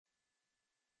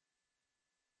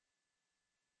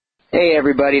Hey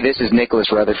everybody, this is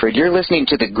Nicholas Rutherford. You're listening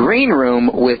to The Green Room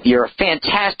with your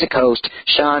fantastic host,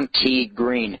 Sean T.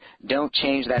 Green. Don't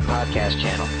change that podcast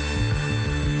channel.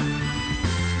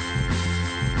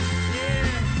 Yeah,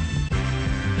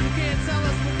 you can't tell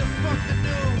us what the fuck to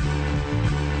do.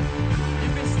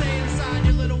 You can stay inside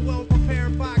your little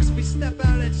well-prepared box. We step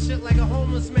out of that shit like a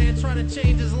homeless man trying to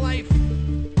change his life. We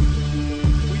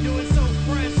do it so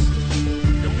fresh,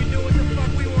 and we do what the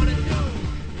fuck we want to do.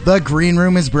 The Green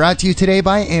Room is brought to you today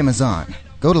by Amazon.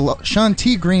 Go to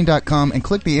SeanTGreen.com and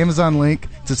click the Amazon link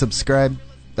to subscribe.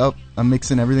 Oh, I'm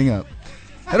mixing everything up.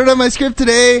 I don't have my script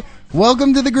today.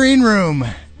 Welcome to The Green Room.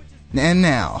 And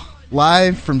now,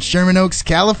 live from Sherman Oaks,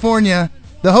 California,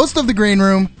 the host of The Green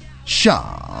Room, Sean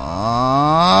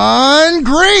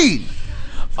Green.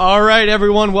 All right,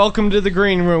 everyone, welcome to The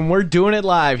Green Room. We're doing it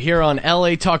live here on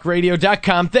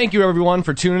LATalkRadio.com. Thank you, everyone,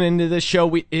 for tuning into this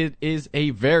show. It is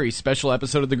a very special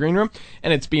episode of The Green Room,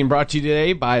 and it's being brought to you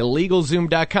today by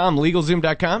LegalZoom.com.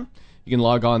 LegalZoom.com, you can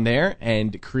log on there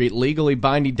and create legally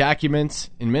binding documents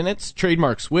in minutes.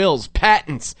 Trademarks, wills,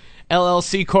 patents,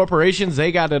 LLC corporations,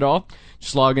 they got it all.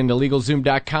 Just log into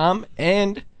LegalZoom.com,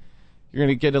 and you're going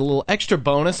to get a little extra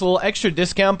bonus, a little extra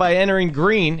discount by entering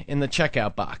green in the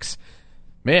checkout box.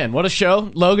 Man, what a show.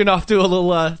 Logan off to a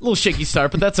little shaky start,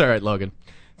 but that's all right, Logan.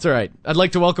 It's all right. I'd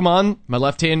like to welcome on my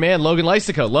left-hand man, Logan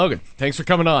Lysico. Logan, thanks for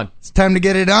coming on. It's time to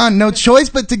get it on. No choice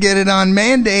but to get it on.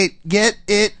 Mandate, get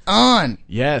it on.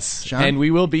 Yes, Sean? And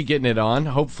we will be getting it on.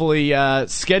 Hopefully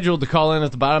scheduled to call in at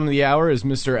the bottom of the hour is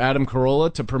Mr. Adam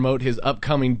Carolla to promote his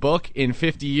upcoming book, In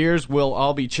 50 Years, We'll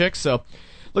All Be Chicks. So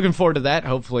looking forward to that.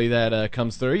 Hopefully that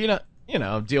comes through. You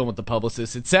know, dealing with the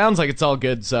publicist. It sounds like it's all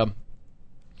good, so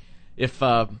if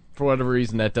for whatever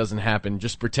reason that doesn't happen,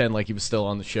 just pretend like he was still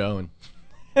on the show. And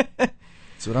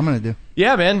That's what I'm going to do.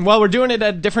 yeah, man. Well, we're doing it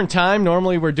at a different time.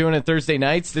 Normally we're doing it Thursday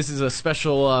nights. This is a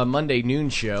special Monday noon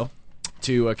show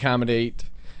to accommodate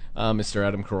Mr.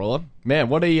 Adam Carolla. Man,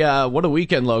 what a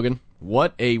weekend, Logan.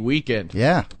 What a weekend.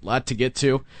 Yeah. A lot to get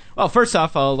to. Well, first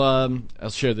off, I'll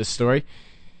share this story.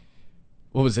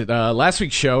 What was it? Last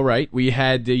week's show, right? We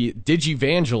had the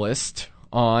Digivangelist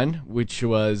on, which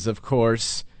was, of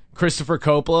course, Christopher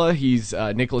Coppola. He's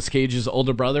Nicolas Cage's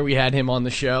older brother. We had him on the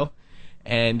show.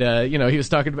 And, he was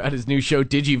talking about his new show,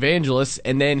 Digivangelist.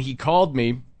 And then he called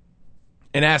me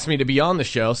and asked me to be on the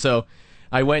show. So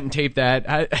I went and taped that.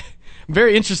 I'm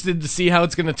very interested to see how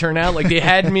it's going to turn out. Like, they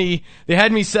had me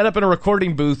set up in a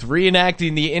recording booth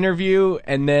reenacting the interview,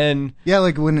 and then Yeah,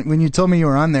 like when you told me you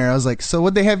were on there, I was like, so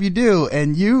what'd they have you do?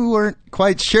 And you weren't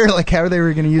quite sure like how they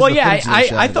were going to use the footage of the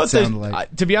show. I thought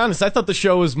like. to be honest, I thought the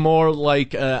show was more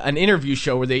like an interview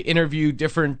show where they interview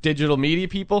different digital media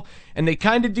people, and they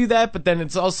kind of do that, but then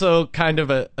it's also kind of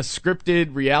a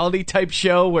scripted reality type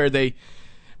show where they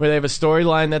have a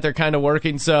storyline that they're kind of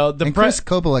working. So Chris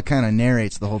Coppola kind of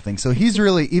narrates the whole thing. So he's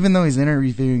really, even though he's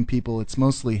interviewing people, it's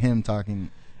mostly him talking.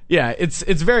 Yeah, it's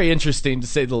very interesting to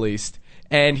say the least.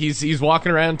 And he's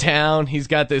walking around town. He's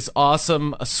got this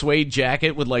awesome suede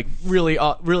jacket with like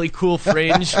really cool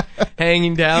fringe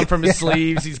hanging down from his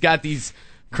sleeves. He's got these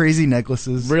crazy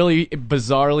necklaces, really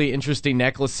bizarrely interesting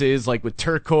necklaces, like with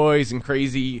turquoise and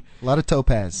crazy. A lot of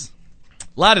topaz.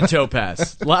 A lot of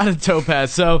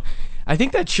topaz. So I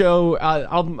think that show,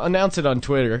 I'll announce it on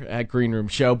Twitter at Green Room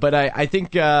Show, but I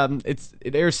think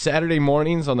it airs Saturday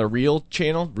mornings on the Reels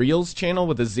channel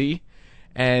with a Z,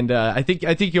 and I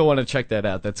think you'll want to check that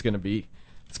out. It's gonna be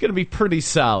pretty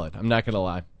solid. I'm not gonna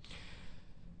lie.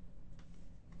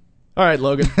 All right,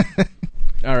 Logan.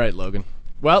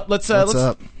 Well, let's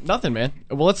up? Nothing, man.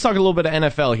 Well, let's talk a little bit of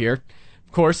NFL here.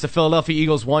 Of course, the Philadelphia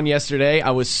Eagles won yesterday. I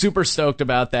was super stoked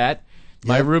about that.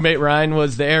 My roommate Ryan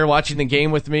was there watching the game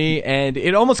with me, and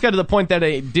it almost got to the point that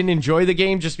I didn't enjoy the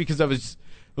game just because I was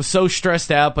so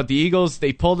stressed out. But the Eagles,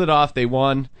 they pulled it off. They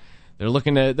won.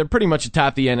 They're pretty much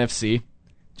atop the NFC.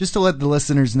 Just to let the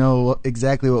listeners know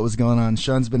exactly what was going on,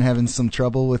 Sean's been having some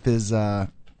trouble with his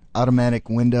automatic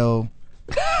window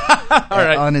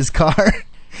on his car,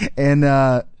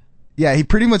 and he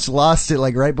pretty much lost it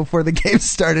like right before the game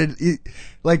started.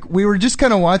 We were just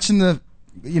kind of watching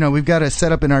we've got a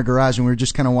setup in our garage, and we were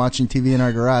just kind of watching TV in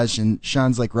our garage, and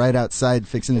Sean's like right outside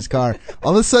fixing his car.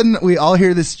 All of a sudden, we all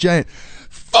hear this giant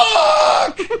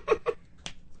 "fuck,"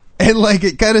 and like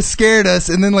it kind of scared us.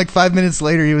 And then like 5 minutes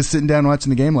later, he was sitting down watching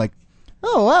the game, like,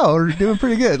 "Oh wow, we're doing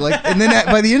pretty good." Like, and then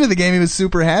by the end of the game, he was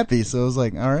super happy. So I was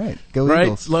like, "All right, go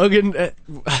Eagles."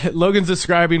 Logan's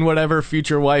describing whatever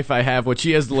future wife I have, what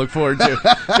she has to look forward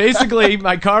to. Basically,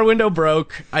 my car window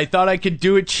broke. I thought I could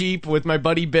do it cheap with my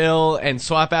buddy Bill and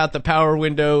swap out the power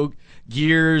window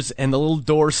gears and the little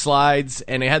door slides,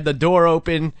 and I had the door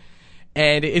open.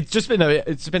 And it's been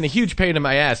a huge pain in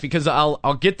my ass because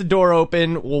I'll get the door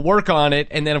open, we'll work on it,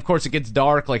 and then of course it gets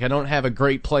dark. Like I don't have a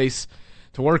great place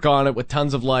to work on it with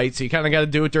tons of light, so you kind of got to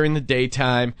do it during the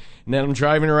daytime. And then I'm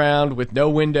driving around with no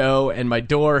window and my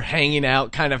door hanging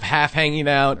out, kind of half hanging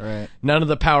out. Right. None of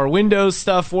the power windows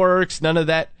stuff works. None of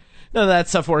that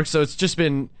stuff works. So it's just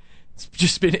been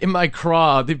in my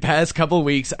craw the past couple of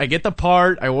weeks. I get the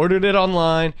part, I ordered it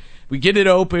online. We get it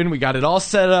open. We got it all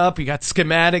set up. We got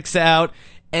schematics out,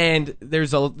 and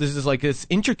this is like this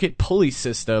intricate pulley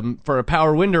system for a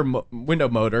power window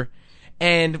motor,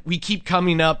 and we keep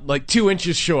coming up like 2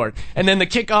 inches short. And then the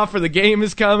kickoff for the game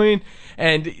is coming,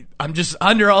 and I'm just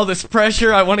under all this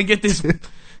pressure. I want to get this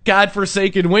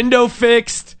godforsaken window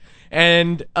fixed,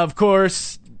 and of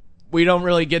course, we don't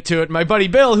really get to it. My buddy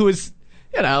Bill, who is,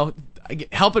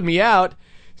 helping me out,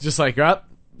 is just like,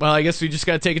 well, I guess we just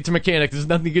got to take it to mechanic. There's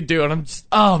nothing you could do. And I'm just,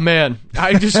 oh, man.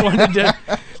 I just wanted to...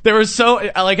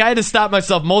 I had to stop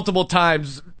myself multiple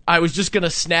times. I was just going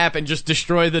to snap and just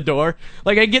destroy the door.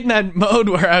 Like, I get in that mode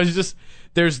where I was just...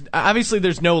 There's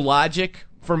no logic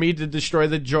for me to destroy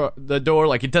the door.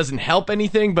 Like, it doesn't help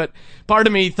anything, but part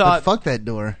of me thought... But fuck that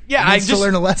door. Yeah, I just... to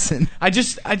learn a lesson. I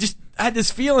just had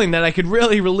this feeling that I could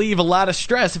really relieve a lot of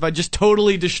stress if I just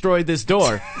totally destroyed this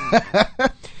door.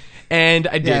 And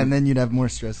I did. Yeah, and then you'd have more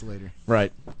stress later.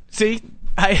 Right. See,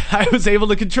 I was able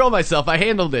to control myself. I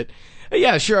handled it.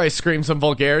 Yeah, sure, I screamed some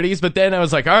vulgarities, but then I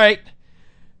was like, all right,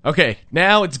 okay,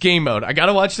 now it's game mode. I got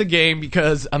to watch the game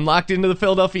because I'm locked into the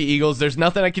Philadelphia Eagles. There's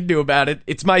nothing I can do about it.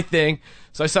 It's my thing.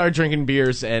 So I started drinking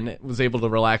beers and was able to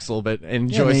relax a little bit and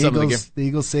enjoy some of the game. The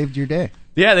Eagles saved your day.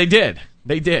 Yeah, they did.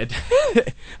 They did.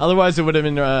 Otherwise, it would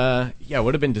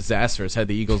have been disastrous had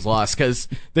the Eagles lost, because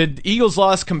the Eagles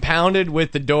loss compounded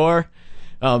with the door.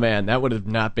 Oh man, that would have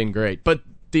not been great. But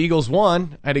the Eagles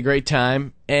won. I had a great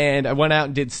time, and I went out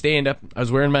and did stand up. I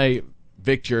was wearing my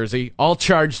Vic jersey, all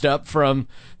charged up from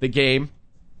the game.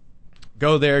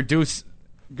 Go there,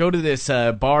 go to this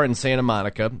bar in Santa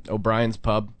Monica, O'Brien's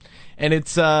Pub, and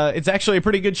it's actually a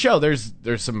pretty good show. There's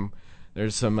some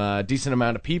decent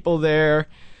amount of people there.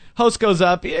 Host goes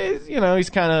up, he's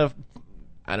kind of,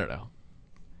 I don't know,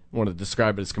 I want to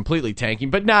describe it as completely tanking,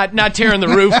 but not tearing the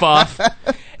roof off.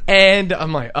 And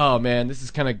I'm like, oh man, this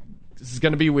is going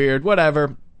to be weird,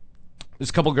 whatever. There's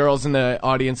a couple girls in the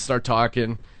audience start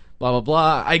talking, blah, blah,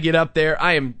 blah. I get up there,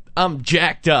 I'm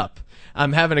jacked up.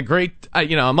 I'm having a great,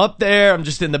 I'm up there, I'm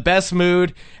just in the best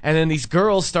mood, and then these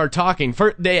girls start talking.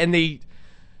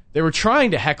 They were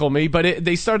trying to heckle me, but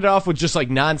they started off with just like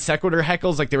non sequitur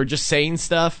heckles, like they were just saying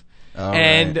stuff. Oh,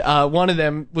 and right. One of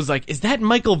them was like, "Is that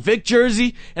Michael Vick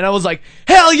jersey?" And I was like,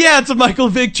 "Hell yeah, it's a Michael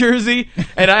Vick jersey!"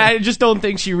 And I just don't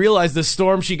think she realized the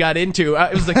storm she got into.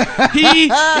 It was like,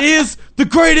 "He is the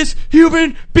greatest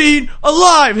human being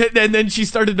alive!" And then she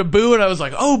started to boo, and I was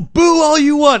like, "Oh, boo all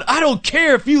you want! I don't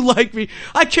care if you like me.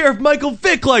 I care if Michael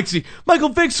Vick likes me. Michael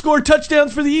Vick scored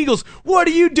touchdowns for the Eagles. What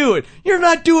are you doing? You're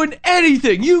not doing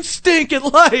anything. You stink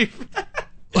at life."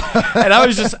 And I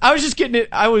was just getting it.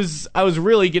 I was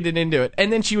really getting into it.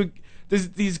 And then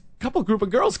these couple group of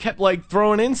girls kept like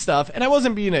throwing in stuff, and I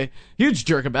wasn't being a huge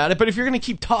jerk about it. But if you're gonna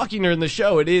keep talking during the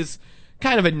show, it is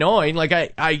kind of annoying. Like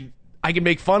I can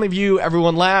make fun of you.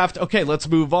 Everyone laughed. Okay, let's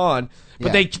move on. But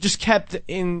Yeah. they just kept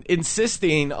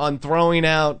insisting on throwing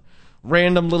out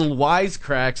random little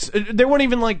wisecracks. They weren't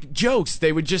even like jokes.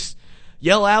 They would just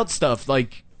yell out stuff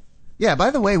like. Yeah,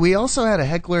 by the way, we also had a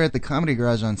heckler at the Comedy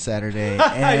Garage on Saturday,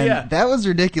 and Yeah. that was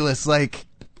ridiculous. Like,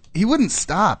 he wouldn't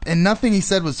stop, and nothing he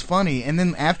said was funny. And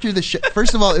then after the show,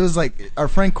 first of all, it was like our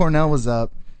friend Cornell was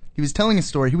up. He was telling a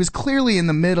story. He was clearly in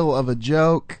the middle of a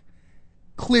joke,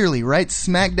 clearly, right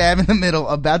smack dab in the middle,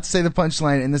 about to say the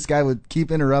punchline, and this guy would keep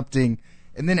interrupting.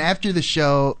 And then after the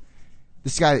show,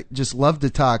 this guy just loved to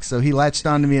talk, so he latched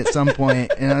on to me at some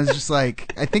point, and I was just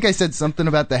like, I think I said something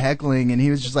about the heckling, and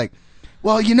he was just like,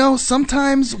 well,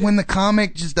 sometimes when the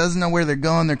comic just doesn't know where they're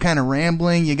going, they're kind of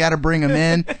rambling. You got to bring them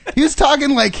in. He was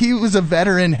talking like he was a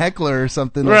veteran heckler or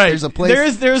something. Like Right. There's a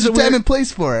place. There's a time and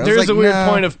place for it. There's a weird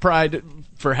point of pride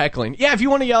for heckling. Yeah, if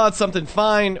you want to yell out something,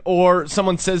 fine. Or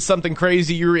someone says something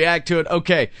crazy, you react to it.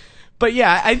 Okay. But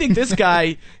yeah, I think this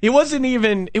guy, it wasn't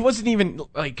even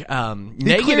like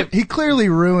negative. He clearly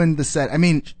ruined the set. I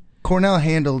mean, Cornell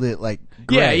handled it like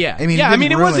great. Yeah. I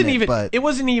mean, it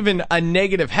wasn't even a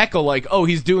negative heckle like, oh,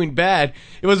 he's doing bad.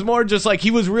 It was more just like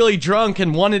he was really drunk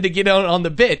and wanted to get on the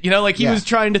bit. You know, like he was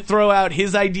trying to throw out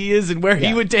his ideas and where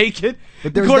he would take it.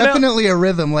 But there was definitely a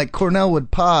rhythm. Like Cornell would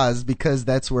pause because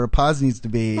that's where a pause needs to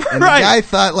be. And the guy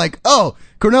thought like, oh,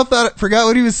 Cornell forgot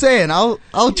what he was saying.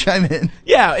 I'll chime in.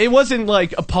 Yeah, it wasn't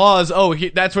like a pause. Oh,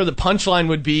 that's where the punchline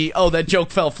would be. Oh, that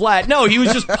joke fell flat. No, he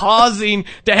was just pausing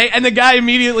to and the guy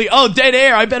immediately, oh, dead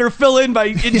air. I better fill in by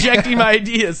injecting my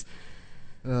ideas.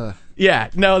 Yeah,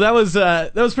 no, that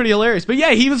was pretty hilarious. But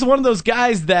yeah, he was one of those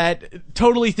guys that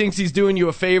totally thinks he's doing you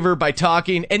a favor by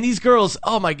talking. And these girls,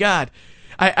 oh my God.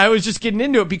 I was just getting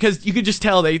into it because you could just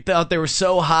tell they thought they were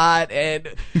so hot, and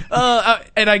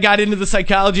I got into the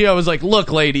psychology. I was like,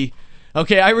 look, lady,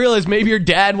 okay, I realize maybe your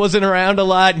dad wasn't around a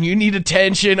lot and you need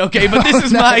attention, okay, but this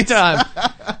is my time.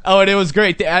 Oh, and it was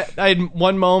great. I had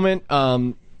one moment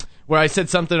where I said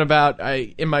something about,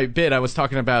 in my bit, I was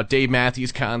talking about Dave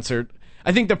Matthews Concert.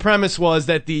 I think the premise was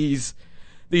that these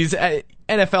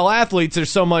NFL athletes, there's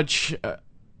so much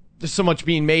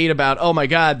being made about, oh my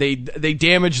God, they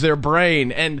damage their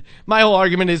brain. And my whole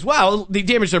argument is, wow, they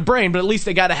damage their brain, but at least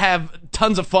they got to have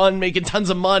tons of fun, making tons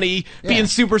of money, being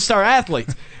superstar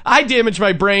athletes. I damaged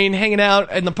my brain hanging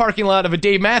out in the parking lot of a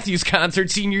Dave Matthews concert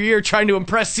senior year trying to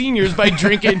impress seniors by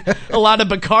drinking a lot of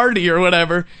Bacardi or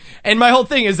whatever. And my whole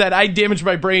thing is that I damaged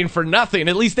my brain for nothing.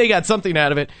 At least they got something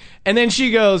out of it. And then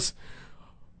she goes,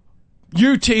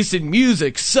 your taste in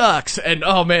music sucks. And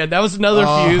oh man, that was another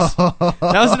fuse. That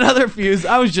was another fuse.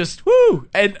 I was just, whoo.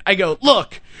 And I go,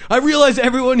 look, I realize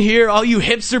everyone here, all you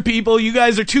hipster people, you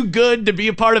guys are too good to be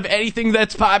a part of anything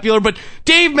that's popular, but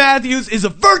Dave Matthews is a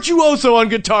virtuoso on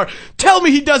guitar. Tell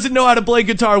me he doesn't know how to play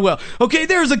guitar well. Okay,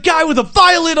 there's a guy with a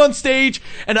violin on stage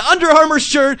and an Under Armour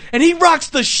shirt, and he rocks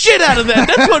the shit out of that.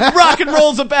 That's what rock and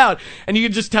roll's about. And you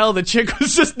could just tell the chick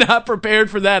was just not prepared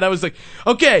for that. I was like,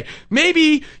 okay,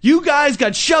 maybe you guys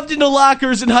got shoved into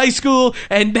lockers in high school,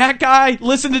 and that guy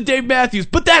listened to Dave Matthews,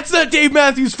 but that's not Dave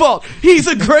Matthews' fault. He's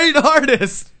a great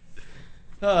artist.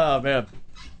 Oh, man.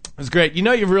 It was great. You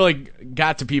know, you really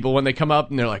got to people when they come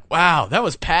up and they're like, wow, that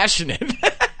was passionate.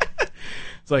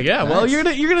 It's like, yeah, well, you're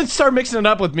gonna start mixing it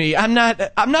up with me. I'm not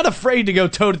afraid to go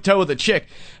toe to toe with a chick,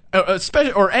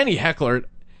 especially or any heckler.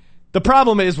 The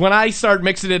problem is when I start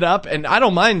mixing it up, and I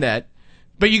don't mind that,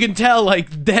 but you can tell, like,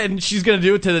 then she's gonna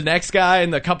do it to the next guy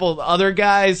and the couple of other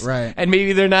guys, right? And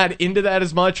maybe they're not into that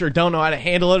as much or don't know how to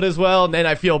handle it as well, and then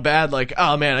I feel bad, like,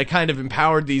 oh man, I kind of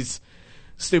empowered these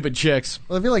stupid chicks.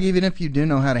 Well, I feel like even if you do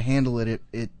know how to handle it,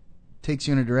 it takes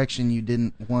you in a direction you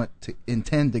didn't want to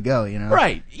intend to go, you know?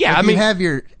 Right. Yeah, like I mean, you have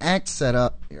your act set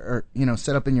up, or, you know,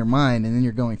 set up in your mind, and then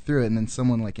you're going through it, and then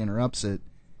someone, like, interrupts it.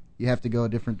 You have to go a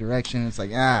different direction. It's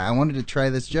like, I wanted to try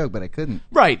this joke, but I couldn't.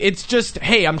 Right. It's just,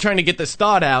 hey, I'm trying to get this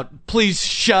thought out. Please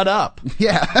shut up.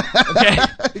 Yeah. Okay.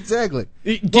 Exactly.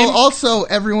 Well, also,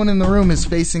 everyone in the room is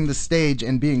facing the stage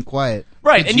and being quiet.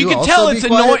 Right, and you can tell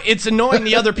it's annoying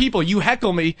the other people. You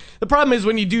heckle me. The problem is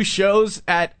when you do shows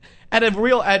at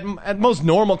most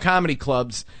normal comedy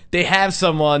clubs, they have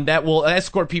someone that will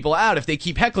escort people out if they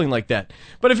keep heckling like that.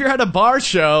 But if you're at a bar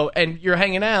show and you're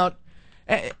hanging out,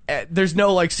 there's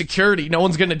no, like, security. No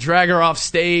one's going to drag her off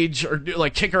stage or,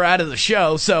 like, kick her out of the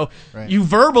show. So you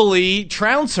verbally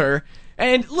trounce her.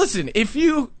 And listen, if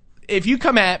you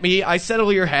come at me, I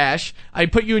settle your hash, I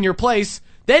put you in your place,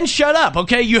 then shut up,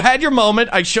 okay? You had your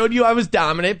moment. I showed you I was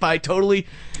dominant by totally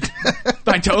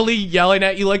yelling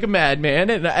at you like a madman,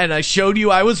 and I showed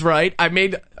you I was right. I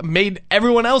made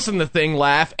everyone else in the thing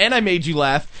laugh, and I made you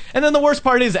laugh. And then the worst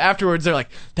part is afterwards they're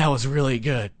like, that was really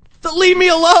good. So leave me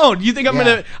alone. You think I'm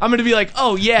gonna be like,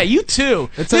 oh yeah, you too.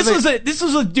 This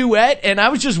was a duet, and I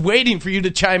was just waiting for you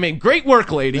to chime in. Great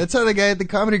work, lady. That's how the guy at the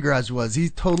Comedy Garage was.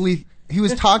 He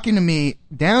was talking to me,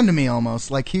 down to me almost,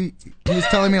 like he was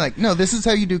telling me, like, no, this is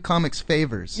how you do comics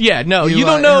favors. Yeah, no, you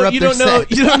don't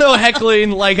know heckling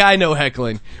like I know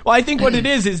heckling. Well, I think what it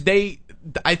is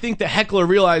I think the heckler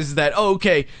realizes that, oh,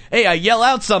 okay, hey, I yell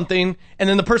out something, and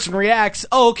then the person reacts,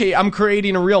 oh, okay, I'm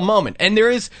creating a real moment. And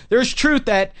there's truth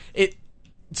that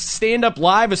stand-up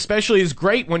live especially is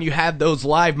great when you have those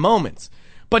live moments.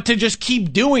 But to just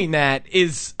keep doing that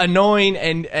is annoying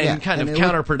and kind of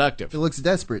counterproductive. It looks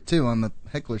desperate, too, on the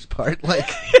heckler's part. Like,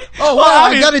 oh, wow,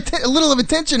 I got a little of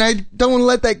attention. I don't want to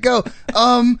let that go.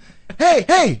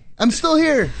 Hey, I'm still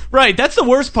here. Right, that's the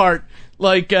worst part.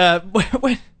 Like,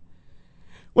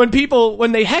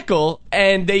 when they heckle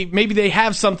and maybe they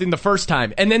have something the first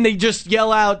time, and then they just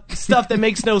yell out stuff that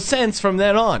makes no sense from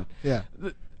then on. Yeah.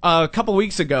 A couple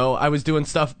weeks ago, I was doing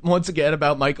stuff once again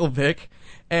about Michael Vick,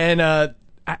 and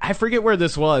I forget where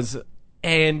this was,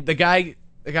 and the guy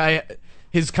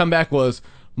his comeback was,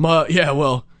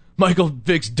 Michael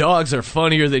Vick's dogs are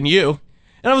funnier than you.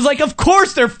 And I was like, of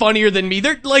course they're funnier than me.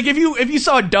 They're like, if you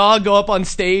saw a dog go up on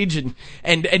stage and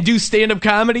do stand-up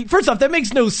comedy, first off, that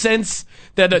makes no sense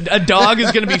that a dog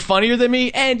is going to be funnier than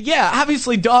me. And yeah,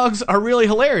 obviously dogs are really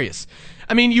hilarious.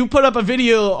 I mean, you put up a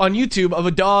video on YouTube of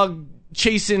a dog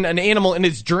chasing an animal in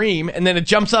its dream, and then it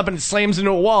jumps up and it slams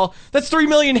into a wall. That's 3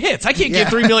 million hits. I can't get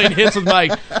 3 million hits with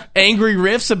my angry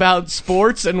riffs about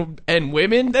sports and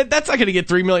women. That's not going to get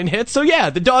 3 million hits. So yeah,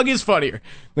 the dog is funnier.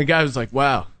 The guy was like,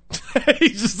 wow.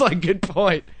 He's just like, good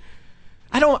point.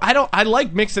 I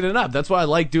like mixing it up. That's why I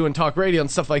like doing talk radio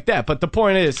and stuff like that. But the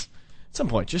point is, at some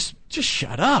point, just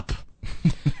shut up.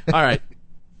 All right.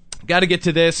 Got to get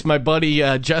to this. My buddy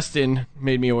Justin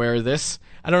made me aware of this.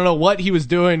 I don't know what he was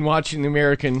doing watching the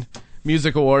American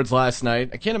Music Awards last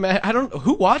night. I can't imagine. I don't know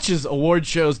who watches award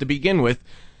shows to begin with.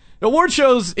 Award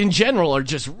shows in general are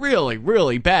just really,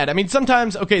 really bad. I mean,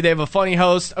 sometimes, okay, they have a funny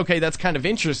host. Okay, that's kind of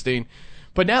interesting.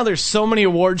 But now there's so many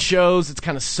award shows. It's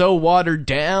kind of so watered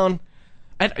down.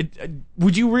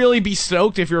 Would you really be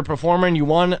stoked if you're a performer and you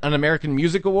won an American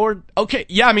Music Award? Okay,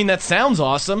 yeah, I mean, that sounds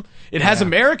awesome. It has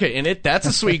America in it. That's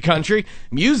a sweet country.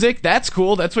 Music, that's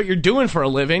cool. That's what you're doing for a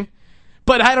living.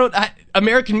 But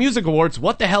American Music Awards,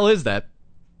 what the hell is that?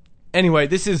 Anyway,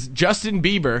 this is Justin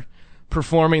Bieber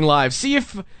performing live.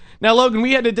 Now, Logan,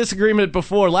 we had a disagreement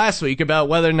before last week about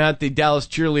whether or not the Dallas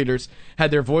cheerleaders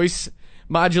had their voice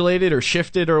modulated or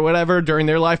shifted or whatever during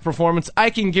their live performance. I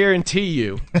can guarantee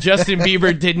you Justin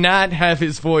Bieber did not have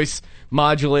his voice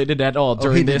modulated at all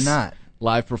during this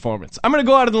live performance. I'm going to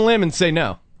go out on the limb and say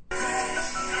no.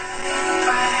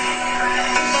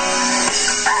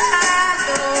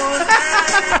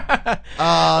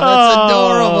 Oh, that's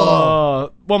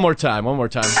adorable. One more time.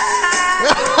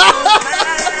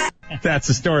 That's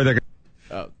the story.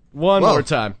 One more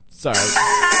time. Sorry.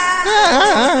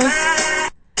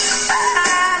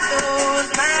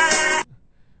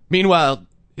 Meanwhile,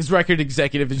 his record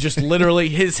executive is just literally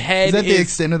his head. Is that the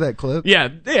extent of that clip? Yeah.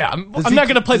 I'm not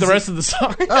going to play the rest of the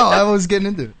song. Oh, I was getting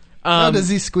into it. Does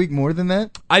he squeak more than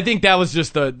that? I think that was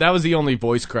the only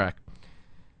voice crack.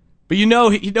 But you know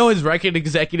his record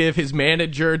executive, his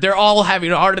manager, they're all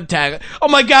having a heart attack. Oh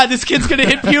my God, this kid's gonna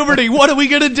hit puberty. What are we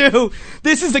gonna do?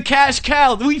 This is a cash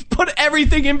cow. We've put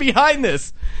everything in behind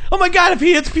this. Oh my God, if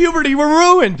he hits puberty, we're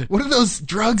ruined. What are those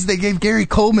drugs they gave Gary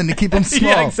Coleman to keep him small?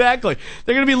 Yeah, exactly.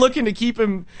 They're going to be looking to keep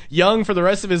him young for the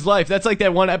rest of his life. That's like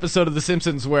that one episode of The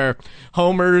Simpsons where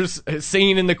Homer's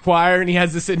singing in the choir and he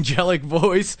has this angelic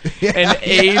voice, and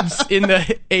Abe's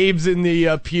in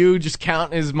the pew just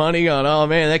counting his money on, oh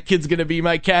man, that kid's going to be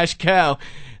my cash cow.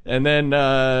 And then,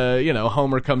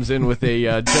 Homer comes in with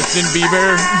a Justin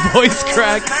Bieber voice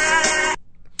crack.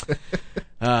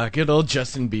 Good old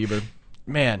Justin Bieber.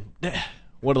 Man,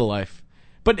 what a life!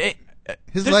 But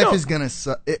his life is gonna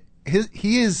suck.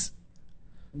 He is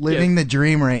living the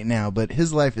dream right now, but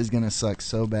his life is gonna suck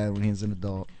so bad when he's an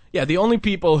adult. Yeah, the only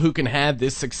people who can have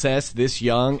this success this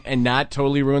young and not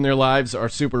totally ruin their lives are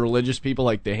super religious people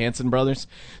like the Hanson brothers.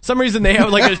 Some reason they have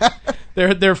like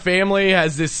their family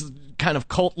has this kind of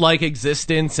cult-like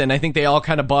existence, and I think they all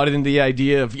kind of bought into the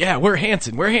idea of, yeah, we're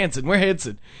Hanson,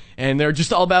 and they're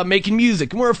just all about making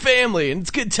music, and we're a family, and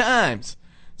it's good times.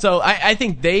 So I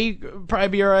think they probably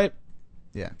be all right.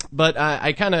 Yeah. But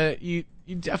I kind of, you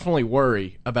definitely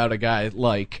worry about a guy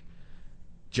like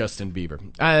Justin Bieber.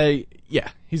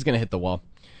 He's going to hit the wall.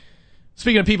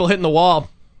 Speaking of people hitting the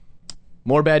wall,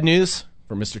 more bad news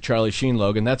for Mr. Charlie Sheen,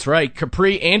 Logan. That's right.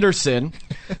 Capri Anderson,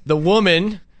 the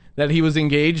woman that he was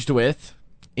engaged with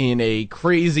in a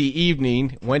crazy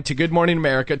evening, went to Good Morning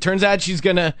America. Turns out she's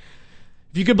going to,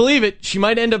 if you could believe it, she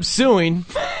might end up suing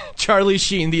Charlie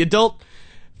Sheen, the adult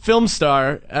film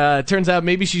star. Turns out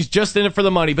maybe she's just in it for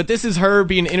the money, but this is her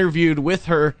being interviewed with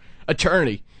her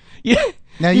attorney. Yeah.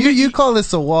 Now, you call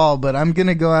this a wall, but I'm going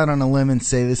to go out on a limb and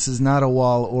say this is not a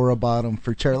wall or a bottom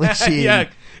for Charlie Sheen. Yeah,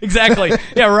 exactly.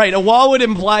 Yeah, right. A wall would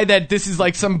imply that this is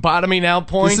like some bottoming out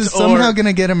point. This is somehow going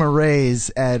to get him a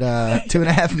raise at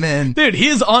 2.5 Men. Dude, he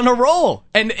is on a roll.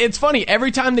 And it's funny,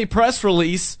 every time they press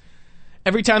release,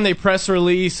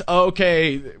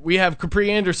 okay, we have Capri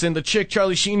Anderson, the chick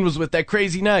Charlie Sheen was with that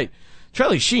crazy night.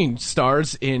 Charlie Sheen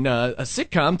stars in a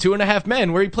sitcom, 2.5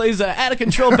 Men, where he plays an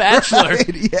out-of-control bachelor.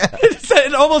 Right, yeah.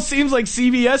 It almost seems like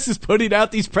CBS is putting out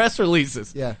these press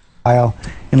releases. Yeah. Trial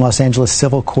in Los Angeles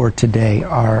civil court today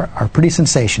are pretty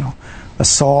sensational.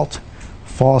 Assault,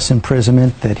 false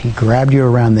imprisonment, that he grabbed you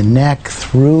around the neck,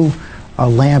 threw a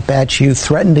lamp at you,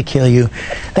 threatened to kill you.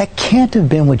 That can't have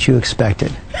been what you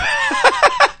expected.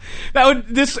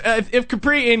 If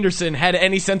Capri Anderson had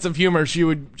any sense of humor, she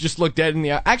would just look dead in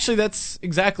the eye. Actually, that's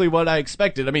exactly what I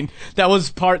expected. I mean, that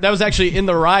was actually in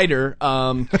the rider.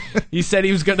 He said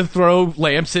he was going to throw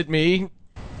lamps at me.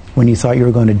 When you thought you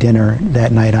were going to dinner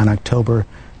that night on October.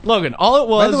 Logan, all it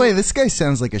was... By the way, this guy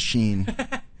sounds like a Sheen.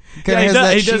 He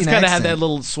does kind of have that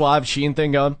little suave Sheen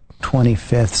thing going.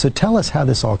 25th. So tell us how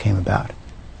this all came about.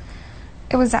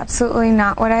 It was absolutely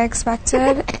not what I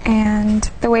expected, and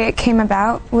the way it came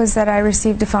about was that I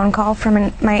received a phone call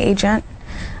from my agent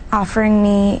offering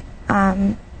me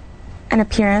an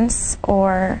appearance,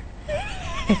 or,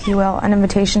 if you will, an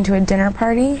invitation to a dinner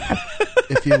party.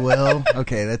 If you will.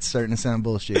 Okay, that's starting to sound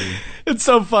bullshitty. It's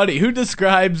so funny. Who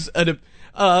describes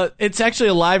it's actually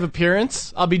a live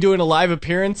appearance. I'll be doing a live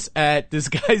appearance at this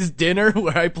guy's dinner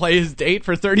where I play his date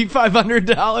for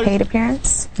 $3,500. Paid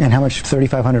appearance. And how much?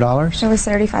 $3,500? It was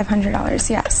 $3,500,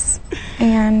 yes.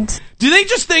 And do they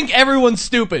just think everyone's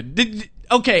stupid?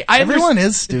 Everyone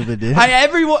is stupid, dude.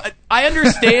 I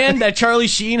understand that Charlie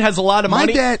Sheen has a lot of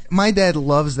money. My dad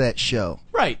loves that show.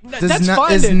 Right. That's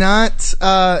fine.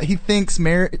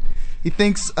 He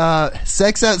thinks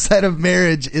sex outside of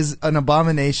marriage is an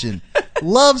abomination.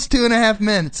 Loves 2.5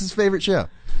 Men. It's his favorite show.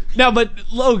 No, but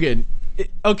Logan,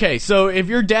 okay, so if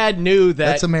your dad knew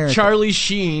that Charlie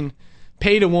Sheen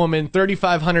paid a woman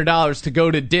 $3,500 to go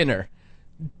to dinner,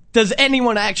 does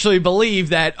anyone actually believe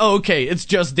that, it's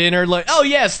just dinner? Like, oh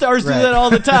yeah, stars do that all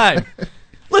the time.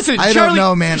 Listen, I don't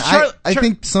know, man. I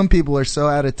think some people are so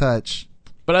out of touch.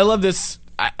 But I love this.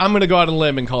 I'm going to go out on a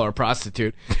limb and call her a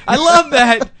prostitute. I love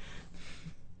that.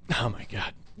 Oh my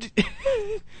God.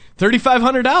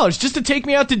 $3,500 just to take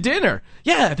me out to dinner.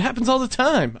 Yeah, it happens all the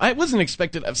time. I wasn't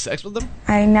expected to have sex with them.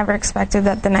 I never expected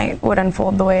that the night would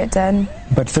unfold the way it did.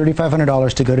 But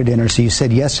 $3,500 to go to dinner, so you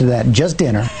said yes to that, just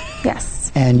dinner.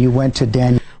 Yes. And you went to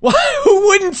Daniel. Who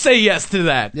wouldn't say yes to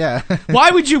that? Yeah. Why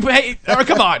would you pay? Or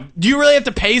come on, do you really have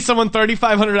to pay someone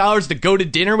 $3,500 to go to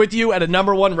dinner with you at a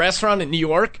 #1 restaurant in New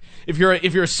York? If you're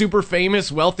a super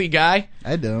famous, wealthy guy?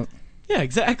 I don't. Yeah,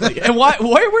 exactly. And where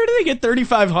do they get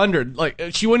 $3,500? Like,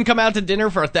 she wouldn't come out to dinner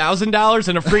for $1,000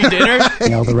 and a free dinner?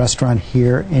 The restaurant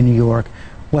here in New York.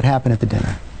 What happened at the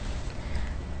dinner?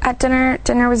 At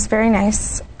dinner was very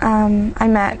nice. I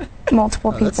met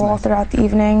multiple people throughout the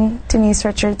evening. Denise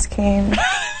Richards came.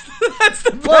 That's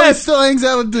the best. Well, he still hangs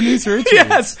out with Denise Richards.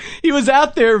 Yes, he was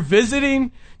out there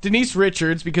visiting Denise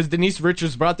Richards because Denise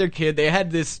Richards brought their kid. They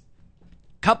had this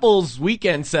couples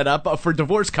weekend set up for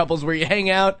divorced couples where you hang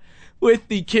out with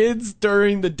the kids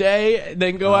during the day and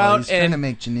then go out he's trying to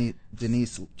make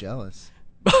Denise jealous.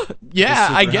 Yeah,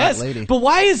 I guess. But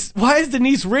why is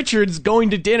Denise Richards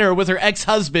going to dinner with her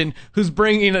ex-husband who's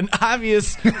bringing an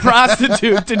obvious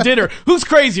prostitute to dinner? Who's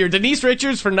crazier, Denise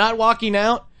Richards for not walking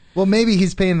out? Well, maybe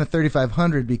he's paying the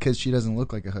 $3,500 because she doesn't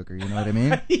look like a hooker. You know what I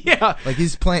mean? Yeah. Like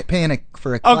he's paying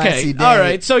for a classy day. All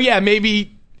right. So yeah,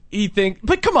 maybe he thinks.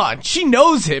 But come on, she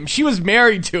knows him. She was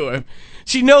married to him.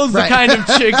 She knows the kind of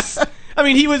chicks. I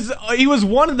mean, he was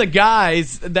one of the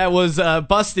guys that was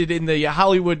busted in the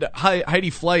Hollywood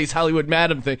Heidi Fleiss Hollywood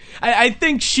Madam thing. I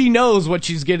think she knows what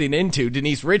she's getting into,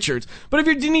 Denise Richards. But if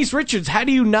you're Denise Richards, how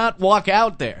do you not walk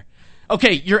out there?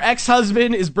 Okay, your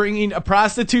ex-husband is bringing a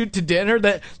prostitute to dinner.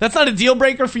 That's not a deal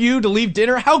breaker for you to leave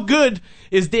dinner. How good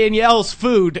is Danielle's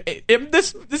food?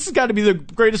 This has got to be the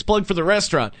greatest plug for the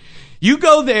restaurant. You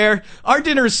go there, our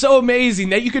dinner is so amazing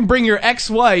that you can bring your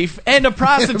ex-wife and a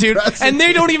prostitute, and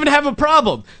they don't even have a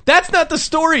problem. That's not the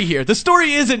story here. The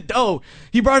story isn't,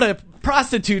 he brought a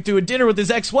prostitute to a dinner with his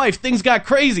ex-wife. Things got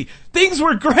crazy. Things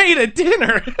were great at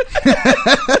dinner.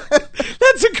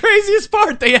 That's the craziest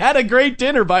part. They had a great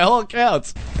dinner by all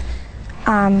accounts.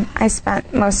 I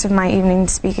spent most of my evening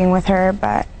speaking with her,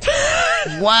 but...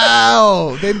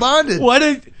 Wow, they bonded.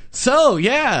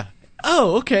 Yeah.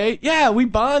 Oh, okay. Yeah, we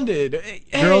bonded.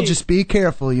 Hey. Girl, just be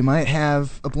careful. You might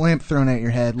have a lamp thrown at your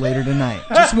head later tonight.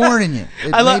 Just warning you.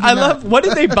 I love. What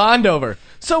did they bond over?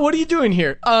 So what are you doing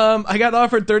here? I got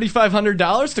offered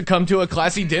 $3,500 to come to a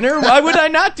classy dinner. Why would I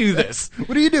not do this?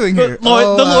 What are you doing here? The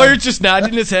lawyer's just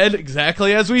nodding his head.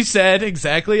 Exactly as we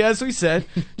said.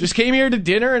 Just came here to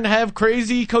dinner and have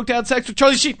crazy coked out sex with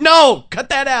Charlie Sheen. No! Cut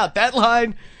that out. That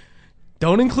line.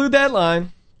 Don't include that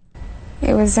line.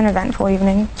 It was an eventful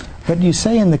evening. But you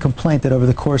say in the complaint that over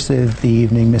the course of the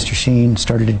evening, Mr. Sheen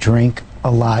started to drink a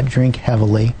lot, drink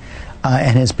heavily,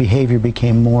 and his behavior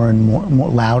became more and more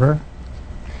louder.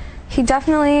 He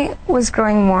definitely was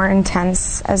growing more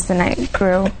intense as the night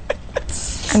grew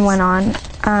and went on.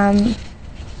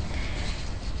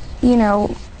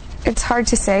 It's hard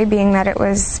to say, being that it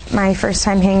was my first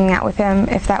time hanging out with him,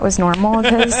 if that was normal of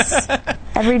his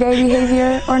everyday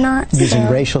behavior or not. Using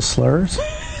racial slurs?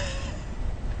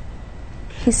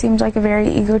 He seemed like a very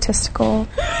egotistical.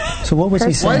 So what was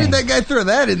he saying? Why did that guy throw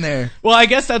that in there? Well, I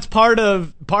guess that's part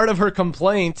of her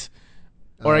complaint,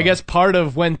 or I guess part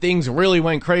of when things really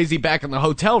went crazy back in the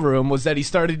hotel room was that he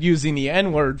started using the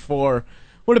N-word for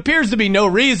what appears to be no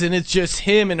reason. It's just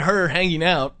him and her hanging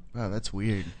out. Wow, that's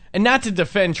weird. And not to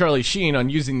defend Charlie Sheen on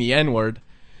using the N-word,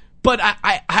 but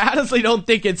I honestly don't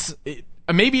think it's...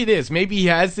 maybe it is. Maybe he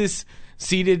has this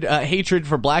seated hatred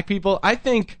for black people. I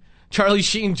think Charlie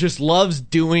Sheen just loves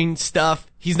doing stuff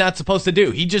he's not supposed to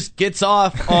do. He just gets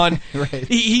off on... Right.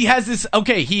 He has this...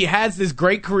 Okay, he has this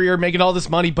great career making all this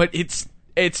money, but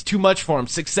it's too much for him.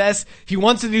 Success, he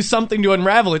wants to do something to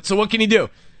unravel it, so what can he do?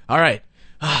 All right.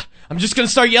 I'm just going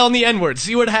to start yelling the N-word,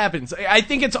 see what happens. I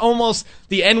think it's almost...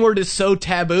 The N-word is so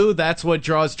taboo, that's what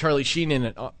draws Charlie Sheen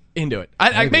into it.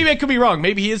 Maybe I could be wrong.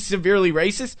 Maybe he is severely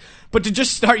racist, but to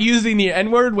just start using the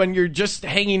N-word when you're just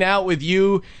hanging out with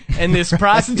you and this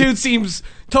prostitute seems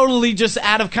totally just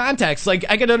out of context. Like,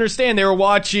 I could understand they were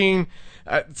watching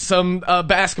some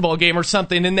basketball game or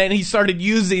something, and then he started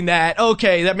using that.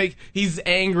 Okay, he's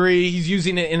angry. He's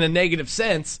using it in a negative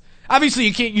sense. Obviously,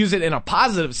 you can't use it in a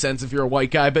positive sense if you're a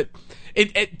white guy, but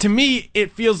to me,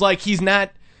 it feels like he's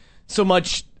not so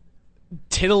much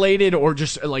titillated or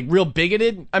just like real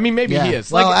bigoted. I mean, maybe he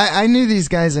is. Well, I knew these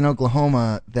guys in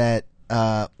Oklahoma that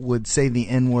would say the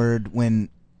N-word when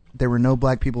there were no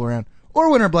black people around, or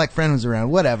when our black friend was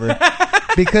around, whatever,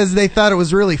 because they thought it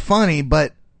was really funny.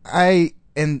 But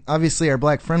and obviously our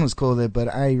black friend was cool with it,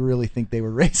 but I really think they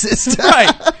were racist.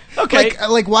 Right. Okay.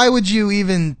 Like why would you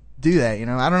even do that? You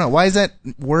know, I don't know. Why is that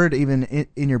word even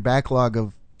in your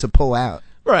backlog to pull out?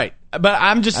 Right. But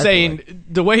I'm just saying,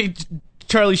 the way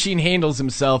Charlie Sheen handles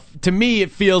himself, to me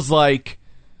it feels like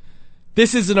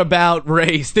this isn't about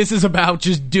race. This is about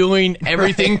just doing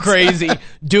everything crazy,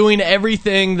 doing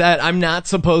everything that I'm not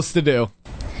supposed to do.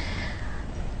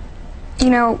 You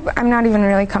know, I'm not even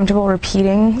really comfortable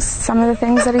repeating some of the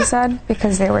things that he said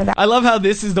because they were that... I love how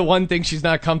this is the one thing she's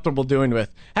not comfortable doing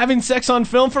with. Having sex on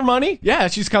film for money? Yeah,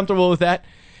 she's comfortable with that.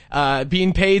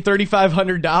 Being paid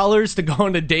 $3,500 to go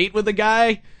on a date with a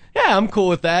guy? Yeah, I'm cool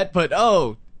with that. But,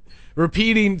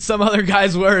 repeating some other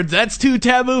guy's words, that's too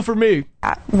taboo for me.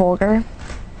 Vulgar.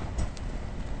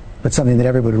 But something that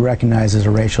everybody would recognize as a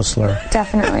racial slur.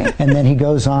 Definitely. And then he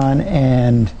goes on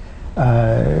and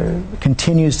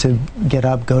continues to get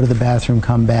up, go to the bathroom,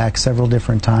 come back several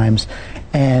different times.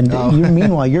 And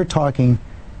meanwhile, you're talking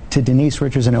to Denise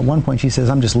Richards, and at one point she says,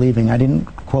 I'm just leaving. I didn't,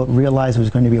 quote, realize it was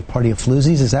going to be a party of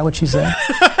floozies. Is that what she said?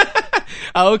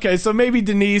 Okay, so maybe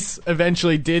Denise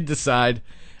eventually did decide.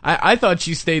 I thought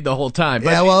she stayed the whole time. But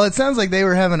yeah, well, it sounds like they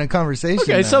were having a conversation.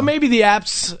 Okay, now. So maybe the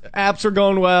apps are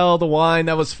going well, the wine,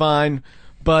 that was fine.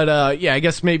 But, yeah, I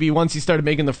guess maybe once he started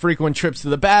making the frequent trips to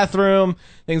the bathroom,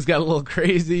 things got a little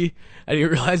crazy. I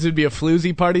didn't realize it would be a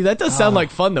floozy party. That does sound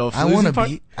like fun, though.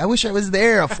 I wish I was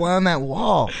there, a fly on that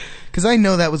wall. Because I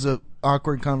know that was an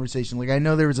awkward conversation. Like, I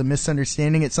know there was a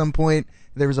misunderstanding at some point.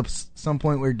 There was some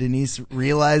point where Denise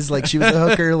realized, like, she was a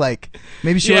hooker. Like,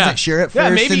 maybe she wasn't sure at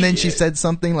first, maybe, and then she said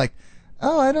something like,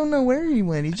 oh, I don't know where he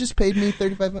went. He just paid me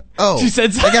 $3,500. Oh, she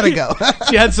said I gotta go.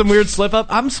 She had some weird slip up.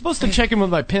 I'm supposed to check in with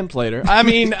my pimp later. I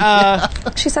mean,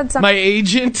 she said something. My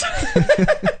agent.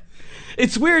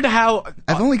 It's weird how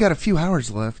I've only got a few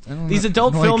hours left. These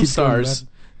adult film stars,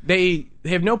 they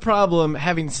have no problem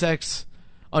having sex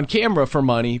on camera for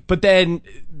money, but then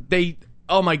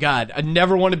oh my God,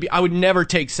 I would never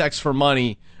take sex for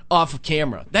money off of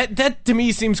camera. That to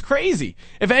me seems crazy.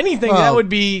 If anything, that would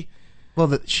be.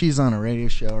 Well, she's on a radio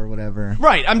show or whatever.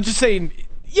 Right. I'm just saying,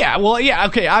 yeah, well, yeah,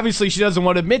 okay, obviously she doesn't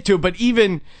want to admit to it, but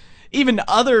even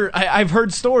I've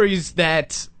heard stories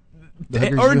that,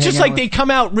 or just like they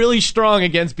come out really strong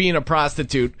against being a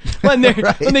prostitute. When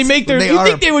they make their, you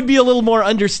think they would be a little more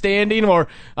understanding, or,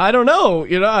 I don't know,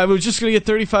 I was just going to get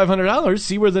 $3,500,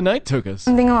 see where the night took us.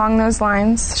 Something along those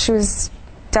lines. She was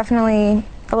definitely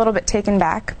a little bit taken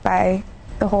back by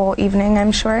the whole evening,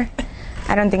 I'm sure.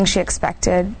 I don't think she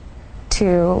expected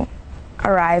to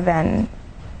arrive, and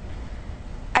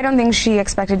I don't think she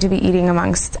expected to be eating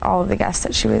amongst all of the guests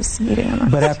that she was eating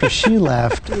amongst. But after she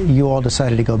left, you all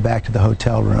decided to go back to the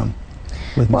hotel room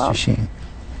with Mr. Sheen.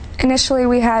 Initially,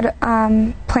 we had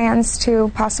plans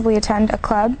to possibly attend a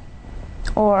club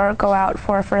or go out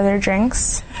for further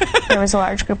drinks. There was a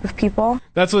large group of people.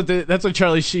 That's what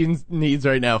Charlie Sheen needs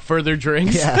right now, further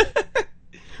drinks. Yeah.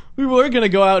 We were going to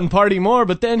go out and party more,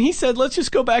 but then he said, let's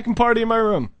just go back and party in my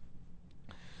room.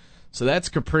 So that's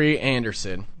Capri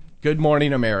Anderson. Good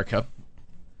Morning America.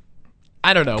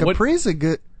 I don't know. Capri's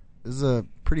is a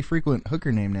pretty frequent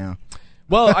hooker name now.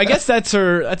 Well, I guess that's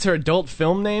her adult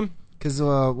film name. Because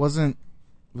wasn't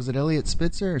Was it Elliot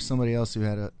Spitzer or somebody else who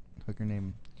had a hooker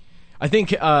name? I think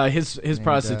his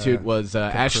prostitute was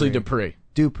Ashley Dupree.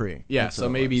 Yeah, so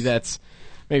maybe that's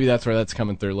where that's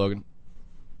coming through, Logan.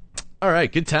 All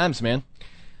right, good times, man.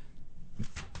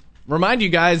 Remind you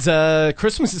guys,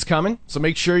 Christmas is coming, so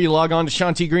make sure you log on to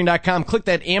SeanTGreen.com, click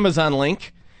that Amazon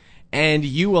link, and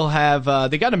you will have,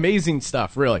 they got amazing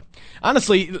stuff, really.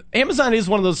 Honestly, Amazon is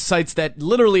one of those sites that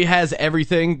literally has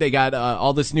everything. They got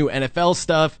all this new NFL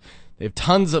stuff. They have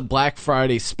tons of Black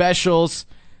Friday specials.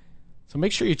 So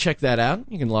make sure you check that out.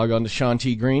 You can log on to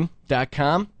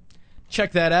SeanTGreen.com.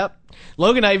 Check that out.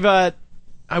 Logan,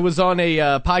 I was on a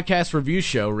podcast review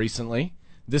show recently,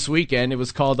 this weekend. It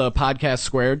was called Podcast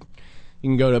Squared. You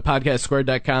can go to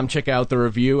podcastsquared.com, check out the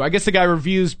review. I guess the guy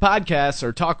reviews podcasts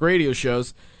or talk radio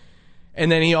shows,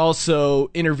 and then he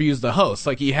also interviews the host.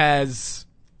 Like he has,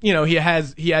 he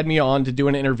had me on to do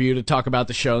an interview to talk about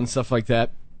the show and stuff like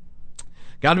that.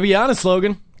 Got to be honest,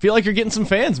 Logan. Feel like you're getting some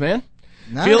fans, man.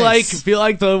 Nice. Feel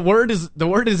like the word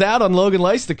is out on Logan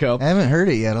Lystico. I haven't heard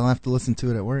it yet. I'll have to listen to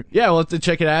it at work. Yeah, we'll have to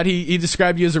check it out. He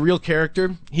described you as a real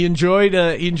character. He enjoyed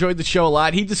the show a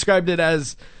lot. He described it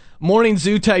as Morning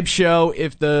Zoo type show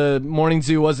if the Morning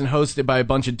Zoo wasn't hosted by a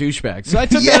bunch of douchebags. So I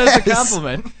took that as a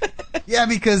compliment. Yeah,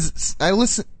 because I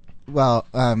listen. Well,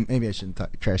 maybe I shouldn't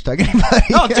trash talk anybody.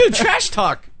 Oh, dude, trash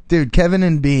talk. Dude, Kevin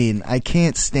and Bean, I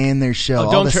can't stand their show.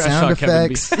 Oh, all the sound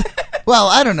effects. Well,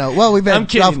 I don't know. Well, we've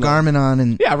had Ralph Garman on,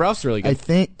 and yeah, Ralph's really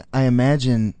good. I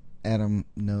imagine Adam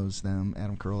knows them.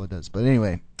 Adam Carolla does. But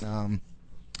anyway,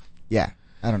 yeah,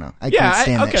 I don't know. I can't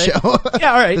stand that show.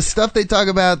 Yeah, all right. The stuff they talk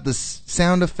about, the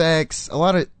sound effects, a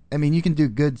lot of. I mean, you can do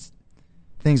good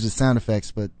things with sound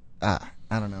effects, but I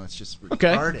don't know. It's just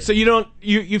retarded. Okay. So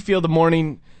you feel the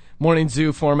Morning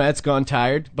Zoo format's gone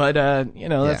tired, but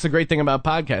that's the great thing about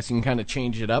podcasts. You can kind of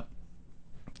change it up.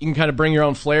 You can kind of bring your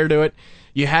own flair to it.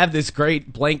 You have this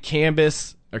great blank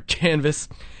canvas.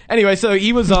 Anyway, so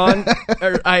he was on.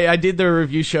 I did the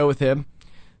review show with him.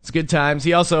 It's good times.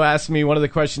 He also asked me, one of the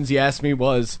questions he asked me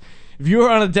was, if you were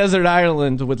on a desert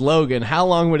island with Logan, how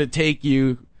long would it take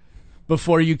you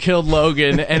before you killed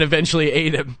Logan and eventually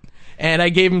ate him? And I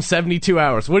gave him 72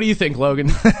 hours. What do you think,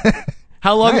 Logan?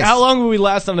 How long? Nice. How long will we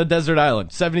last on a desert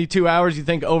island? 72 hours? You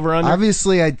think over under?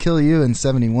 Obviously, I'd kill you in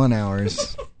 71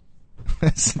 hours.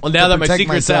 Well, now that my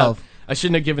secret's out, I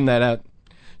shouldn't have given that out.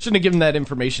 Shouldn't have given that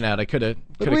information out. I could have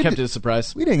kept it a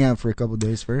surprise. We'd hang out for a couple of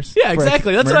days first. Yeah,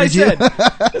 exactly. That's what I said.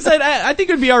 I think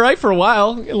it would be all right for a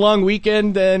while, a long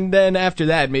weekend, and then after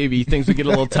that, maybe things would get a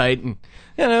little tight,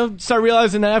 and start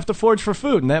realizing that I have to forage for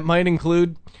food, and that might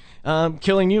include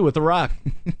killing you with a rock.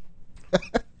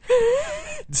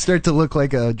 Start to look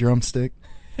like a drumstick.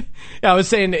 Yeah, I was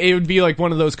saying it would be like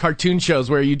one of those cartoon shows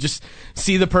where you just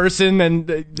see the person and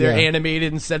they're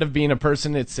animated. Instead of being a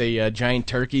person, it's a giant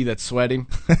turkey that's sweating.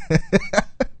 A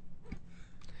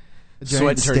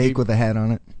giant steak with a hat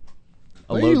on it.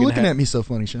 Why are you looking at me so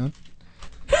funny, Sean?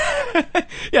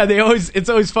 Yeah, it's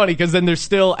always funny because then they're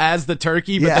still as the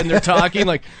turkey, but then they're talking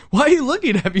like, why are you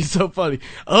looking at me so funny?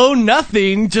 Oh,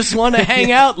 nothing. Just want to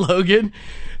hang out, Logan.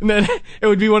 And then it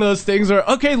would be one of those things where,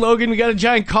 okay, Logan, we got a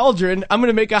giant cauldron. I'm going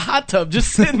to make a hot tub.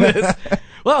 Just sit in this.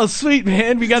 Well, sweet,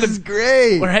 man. This is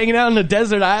great. We're hanging out on a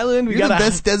desert island. You're the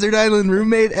best desert island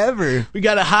roommate ever. We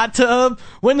got a hot tub.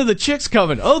 When are the chicks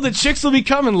coming? Oh, the chicks will be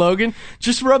coming, Logan.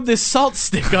 Just rub this salt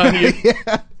stick on you.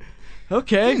 Yeah.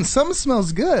 Okay. Something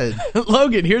smells good.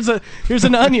 Logan, here's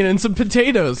an onion and some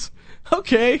potatoes.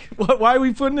 Okay. Why are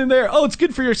we putting it in there? Oh, it's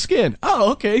good for your skin.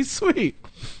 Oh, okay, sweet.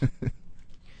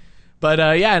 But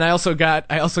and I also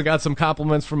got some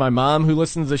compliments from my mom who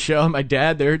listens to the show. My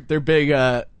dad, they're big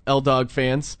L-Dog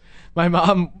fans. My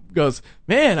mom goes,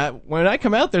 man, when I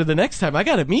come out there the next time, I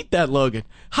got to meet that Logan.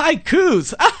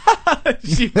 Haikus.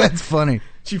 That's funny.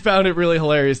 She found it really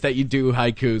hilarious that you do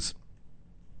haikus.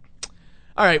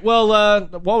 All right. Well,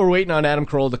 while we're waiting on Adam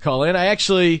Carolla to call in, I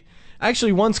actually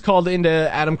once called into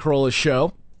Adam Carolla's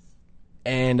show,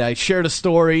 and I shared a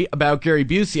story about Gary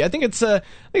Busey. I think it's a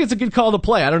good call to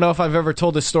play. I don't know if I've ever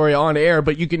told this story on air,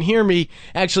 but you can hear me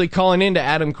actually calling into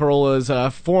Adam Carolla's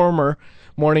former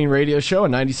morning radio show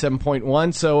on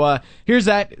 97.1. So here's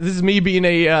that. This is me being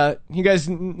you guys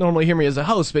normally hear me as a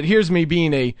host, but here's me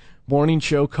being a morning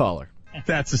show caller.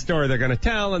 That's the story they're going to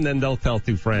tell, and then they'll tell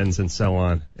two friends, and so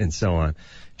on, and so on.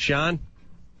 Sean?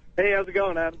 Hey, how's it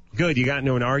going, Adam? Good. You got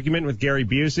into an argument with Gary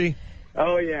Busey?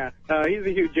 Oh, yeah. He's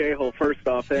a huge a-hole, first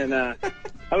off. And I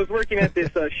was working at this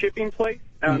shipping place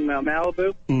out in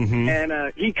Malibu,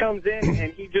 and he comes in,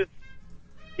 and he just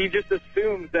he just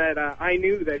assumed that I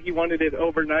knew that he wanted it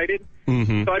overnighted.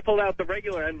 Mm-hmm. So I pulled out the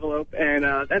regular envelope, and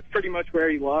that's pretty much where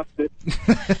he lost it.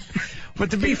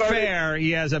 But to be fair,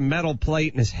 he has a metal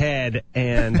plate in his head,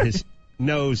 and his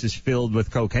nose is filled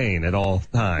with cocaine at all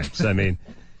times. I mean,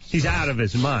 he's out of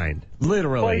his mind,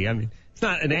 literally. I mean, it's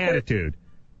not an attitude.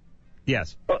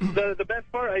 Yes. The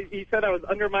best part, he said I was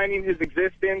undermining his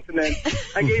existence, and then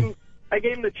I gave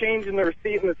him the change and the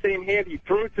receipt in the same hand. He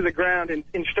threw it to the ground and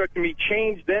instructed me,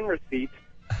 change, then receipt.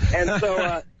 And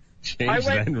so change,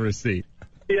 then receipt.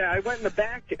 Yeah, I went in the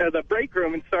back of the break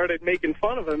room and started making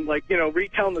fun of him, like,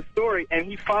 retelling the story, and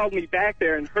he followed me back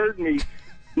there and heard me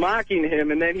mocking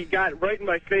him, and then he got right in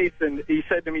my face, and he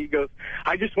said to me, he goes,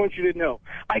 I just want you to know,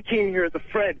 I came here as a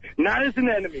friend, not as an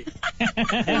enemy.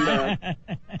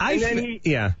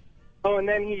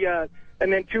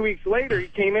 And then 2 weeks later, he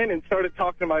came in and started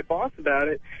talking to my boss about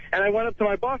it, and I went up to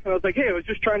my boss, and I was like, hey, I was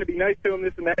just trying to be nice to him,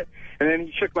 this and that, and then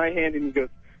he shook my hand, and he goes,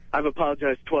 I've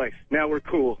apologized twice, now we're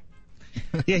cool.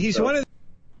 Yeah, he's one of.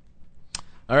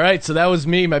 All right, so that was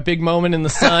me, my big moment in the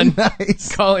sun,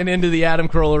 Nice. calling into the Adam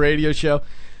Carolla radio show.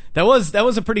 That was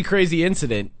a pretty crazy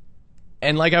incident.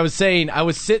 And like I was saying, I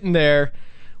was sitting there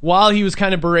while he was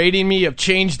kind of berating me of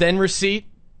change then receipt,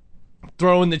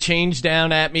 throwing the change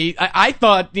down at me. I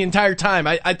thought the entire time,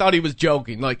 I thought he was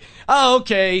joking. Like, oh,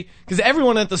 okay, because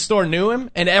everyone at the store knew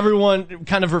him, and everyone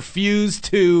kind of refused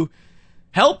to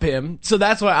help him. So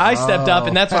that's why I stepped up,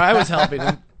 and that's why I was helping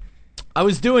him. I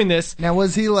was doing this. Now,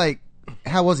 was he like,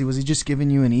 how was he? Was he just giving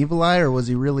you an evil eye, or was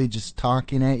he really just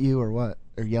talking at you, or what?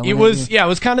 Or yelling at you? Yeah, it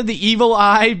was kind of the evil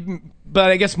eye,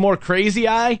 but I guess more crazy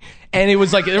eye. And it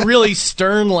was like a really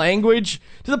stern language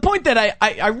to the point that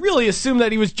I really assumed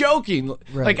that he was joking.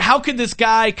 Right. Like, how could this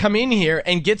guy come in here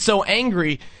and get so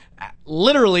angry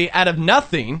literally out of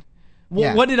nothing?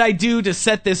 Yeah. What did I do to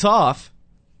set this off?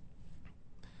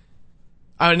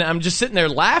 I'm just sitting there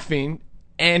laughing.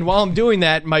 And while I'm doing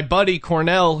that, my buddy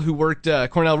Cornell, who worked,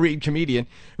 Cornell Reed, comedian,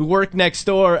 who worked next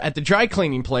door at the dry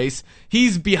cleaning place,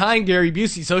 he's behind Gary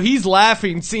Busey, so he's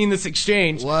laughing, seeing this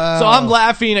exchange. Wow. So I'm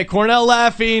laughing at Cornell,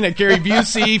 laughing at Gary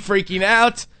Busey, freaking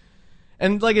out.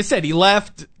 And like I said, he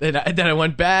left, and then I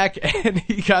went back, and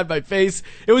he got my face.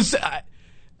 It was,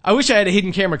 I wish I had a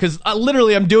hidden camera, because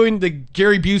literally I'm doing the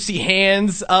Gary Busey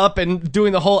hands up and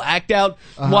doing the whole act out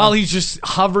while he's just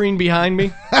hovering behind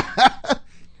me.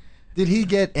 Did he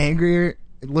get angrier?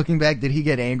 Looking back, did he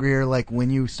get angrier like when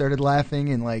you started laughing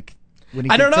and like when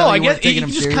he? I don't know. I guess he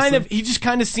just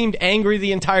kind of seemed angry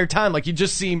the entire time. Like he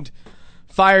just seemed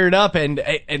fired up,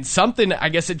 and something. I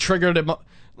guess it triggered him.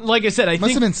 Like I said, I must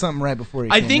think have been something right before he.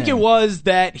 I came think in. it was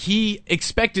that he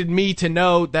expected me to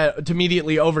know that to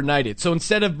immediately overnight it. So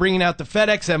instead of bringing out the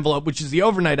FedEx envelope, which is the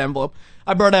overnight envelope,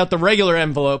 I brought out the regular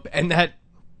envelope, and that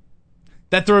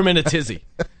threw him in a tizzy.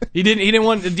 He didn't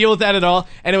want to deal with that at all,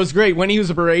 and it was great when he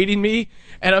was berating me,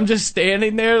 and I'm just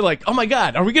standing there like, oh my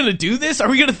god, are we gonna do this? Are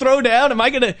we gonna throw down?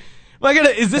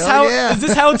 Is this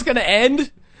how it's gonna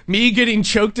end? Me getting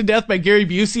choked to death by Gary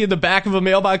Busey in the back of a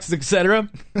mailbox, etc.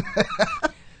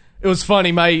 It was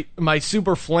funny. My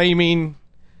super flaming,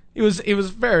 he was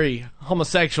very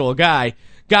homosexual guy,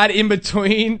 got in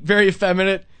between, very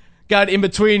effeminate, got in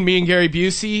between me and Gary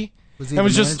Busey. Was he the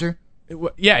manager?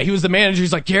 Yeah, he was the manager.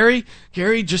 He's like, Gary,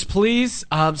 just please.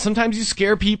 Sometimes you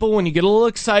scare people when you get a little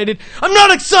excited. I'm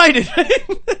not excited.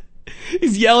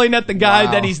 He's yelling at the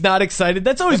guy that he's not excited.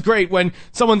 That's always great when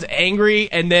someone's angry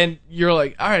and then you're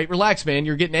like, all right, relax, man.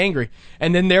 You're getting angry.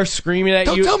 And then they're screaming at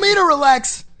you. Don't tell me to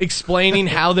relax. Explaining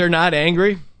how they're not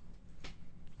angry.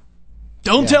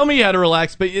 Don't tell me how to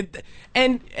relax. But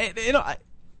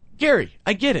Gary,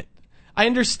 I get it. I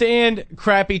understand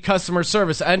crappy customer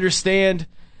service. I understand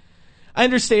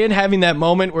having that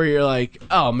moment where you're like,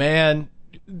 oh man,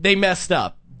 they messed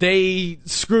up. They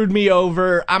screwed me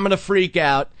over. I'm going to freak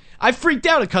out. I've freaked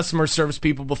out at customer service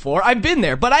people before. I've been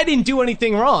there, but I didn't do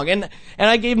anything wrong. And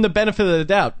I gave them the benefit of the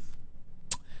doubt.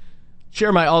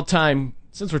 Share my all-time,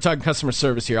 since we're talking customer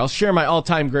service here, I'll share my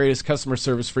all-time greatest customer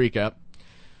service freak out.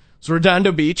 It was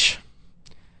Redondo Beach.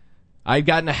 I'd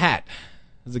gotten a hat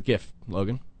as a gift,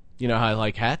 Logan. You know how I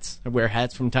like hats. I wear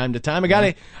hats from time to time. I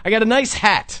got a nice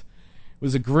hat. It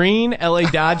was a green LA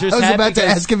Dodgers hat. I was about to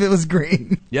ask if it was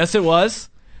green. Yes, it was.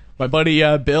 My buddy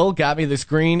Bill got me this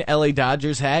green LA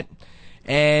Dodgers hat,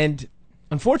 and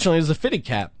unfortunately it was a fitted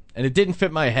cap, and it didn't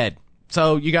fit my head.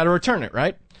 So you got to return it,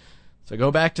 right? So I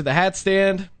go back to the hat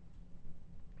stand.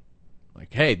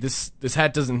 Like, hey, this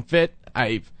hat doesn't fit.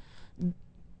 I've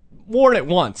worn it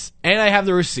once, and I have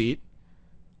the receipt.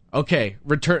 Okay,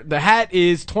 return. The hat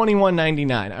is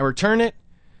 $21.99. I return it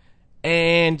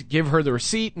and give her the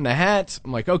receipt and the hat.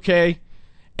 I'm like, okay.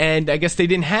 And I guess they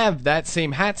didn't have that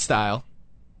same hat style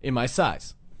in my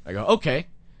size. I go, okay,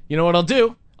 you know what I'll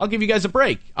do? I'll give you guys a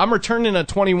break. I'm returning a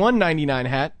 $21.99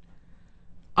 hat.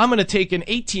 I'm going to take an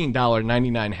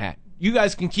 $18.99 hat. You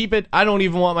guys can keep it. I don't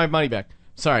even want my money back.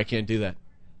 Sorry, I can't do that.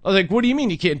 I was like, what do you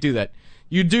mean you can't do that?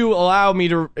 You do allow me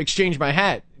to exchange my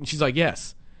hat. And she's like,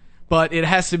 yes. But it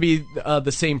has to be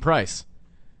the same price.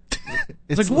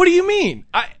 It's like, what do you mean?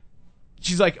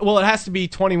 She's like, well, it has to be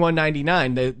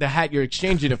 $21.99, the hat you're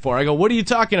exchanging it for. I go, what are you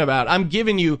talking about? I'm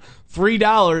giving you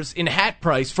 $3 in hat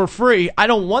price for free. I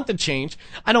don't want the change.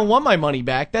 I don't want my money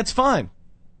back. That's fine.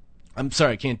 I'm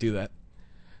sorry, I can't do that.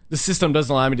 The system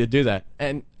doesn't allow me to do that.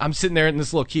 And I'm sitting there in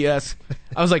this little kiosk.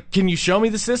 I was like, can you show me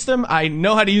the system? I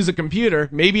know how to use a computer.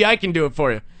 Maybe I can do it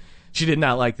for you. She did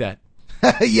not like that.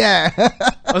 Yeah.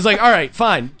 I was like, all right,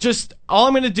 fine. Just all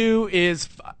I'm going to do is...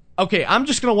 Okay, I'm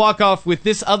just going to walk off with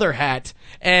this other hat,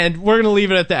 and we're going to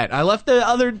leave it at that. I left the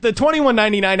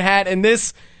 $21.99 hat and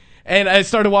this, and I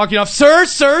started walking off. Sir,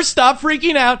 stop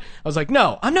freaking out. I was like,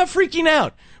 no, I'm not freaking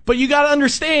out. But you got to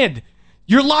understand,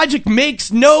 your logic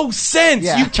makes no sense.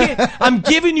 Yeah. You can't. I'm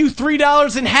giving you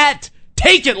 $3 in hat.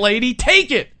 Take it, lady.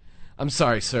 Take it. I'm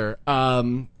sorry, sir.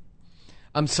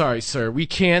 We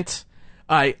can't.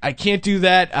 I can't do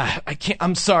that. I can't.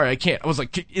 I'm sorry. I can't. I was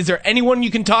like, is there anyone you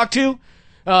can talk to?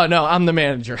 Oh, no, I'm the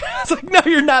manager. I was like, no,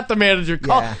 you're not the manager.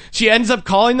 Yeah. She ends up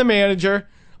calling the manager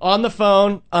on the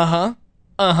phone. Yeah,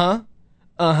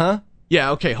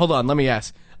 okay, hold on. Let me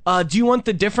ask. Do you want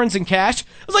the difference in cash?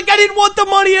 I was like, I didn't want the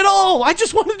money at all. I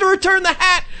just wanted to return the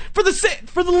hat for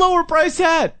the lower price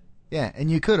hat. Yeah,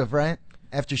 and you could have, right?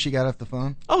 After she got off the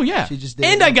phone? Oh, yeah. She just did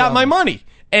and I got my money.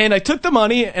 And I took the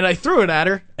money, and I threw it at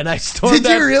her, and I stormed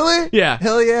Did you really? Yeah.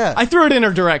 Hell yeah. I threw it in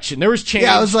her direction. There was change.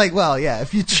 Yeah, I was like, well, yeah,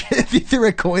 if you threw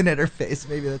a coin at her face,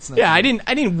 maybe that's not... Yeah, I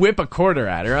didn't whip a quarter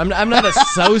at her. I'm not a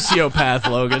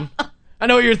sociopath, Logan. I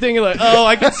know what you're thinking, like, oh,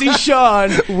 I can see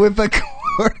Sean. Whip a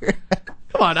quarter.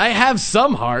 Come on, I have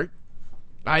some heart.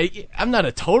 I'm not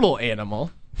a total animal.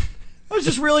 I was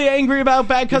just really angry about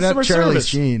bad customer Charlie service.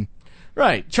 Sheen.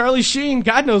 Right. Charlie Sheen,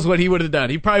 God knows what he would have done.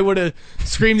 He probably would have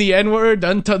screamed the N-word,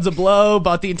 done tons of blow,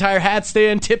 bought the entire hat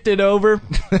stand, tipped it over.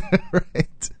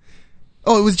 Right.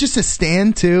 Oh, it was just a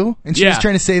stand, too? And she was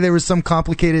trying to say there was some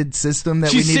complicated system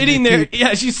that she's we need sitting to there. keep.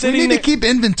 Yeah, she's sitting there. We need to keep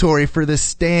inventory for this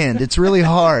stand. It's really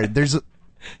hard. There's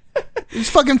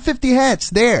fucking 50 hats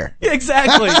there. Yeah,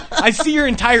 exactly. I see your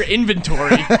entire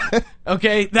inventory.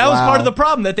 Okay? That was part of the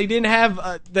problem, that they didn't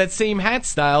have that same hat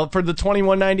style for the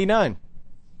 $21.99.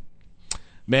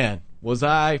 Man, was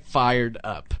I fired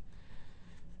up.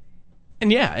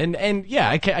 And yeah, and yeah,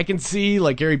 I can see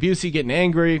like Gary Busey getting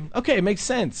angry. Okay, it makes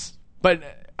sense. But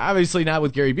obviously not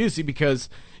with Gary Busey, because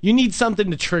you need something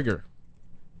to trigger.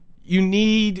 You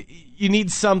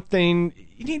need something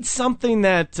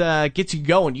that gets you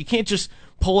going. You can't just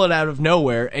pull it out of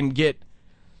nowhere and get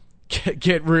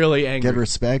really angry. Get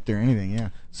respect or anything, yeah.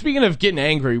 Speaking of getting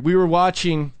angry, we were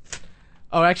watching...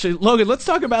 Oh, actually, Logan, let's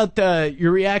talk about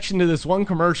your reaction to this one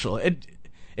commercial.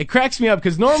 It cracks me up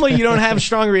because normally you don't have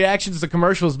strong reactions to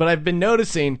commercials, but I've been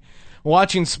noticing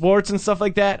watching sports and stuff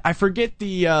like that. I forget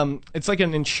it's like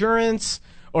an insurance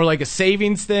or like a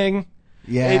savings thing.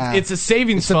 Yeah, it's a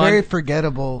savings fund. It's a very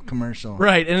forgettable commercial,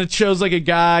 right? And it shows like a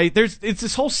guy. It's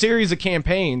this whole series of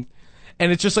campaigns,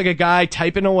 and it's just like a guy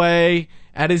typing away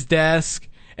at his desk.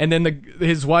 And then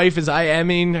his wife is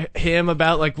IMing him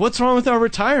about, like, what's wrong with our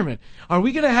retirement? Are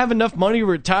we going to have enough money to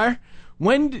retire?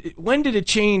 When did it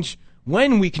change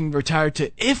when we can retire to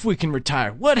if we can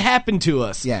retire? What happened to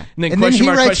us? Yeah. And then, he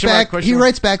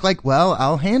writes back like, well,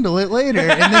 I'll handle it later.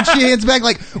 And then she hands back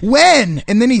like, when?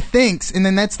 And then he thinks, and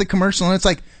then that's the commercial. And it's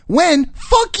like, when?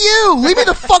 Fuck you! Leave me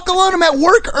the fuck alone. I'm at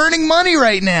work earning money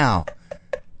right now.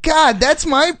 God, that's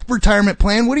my retirement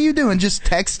plan. What are you doing? Just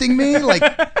texting me? Like...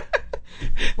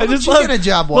 Why don't you get a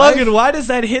job, wife? Logan, why does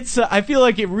that hit so... I feel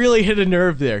like it really hit a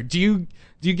nerve there. Do you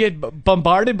get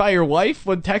bombarded by your wife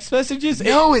with text messages?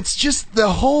 No, it's just the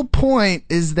whole point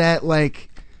is that, like,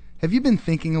 have you been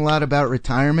thinking a lot about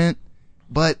retirement?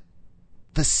 But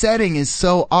the setting is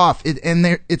so off.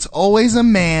 It's always a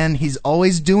man. He's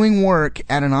always doing work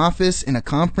at an office in a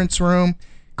conference room.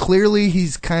 Clearly,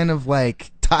 he's kind of, like,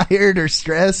 tired or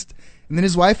stressed. And then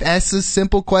his wife asks a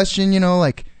simple question,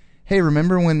 like, hey,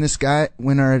 remember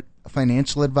when our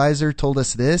financial advisor told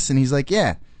us this? And he's like,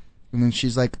 yeah. And then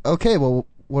she's like, okay, well,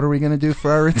 what are we going to do for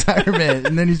our retirement?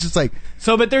 And then he's just like...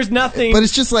 but there's nothing... But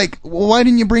it's just like, well, why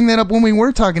didn't you bring that up when we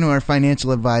were talking to our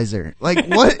financial advisor? Like,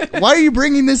 what? Why are you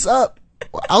bringing this up?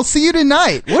 I'll see you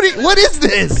tonight. What is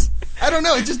this? I don't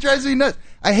know. It just drives me nuts.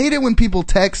 I hate it when people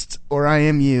text or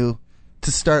IM you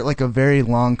to start like a very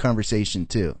long conversation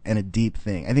too, and a deep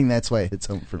thing. I think that's why it hits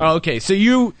home for me. Oh, okay, so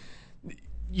you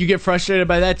get frustrated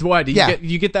by that? Why? Do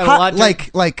you get that a lot?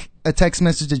 Like a text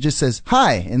message that just says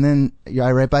hi, and then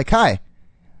I write back, hi,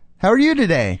 how are you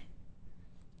today?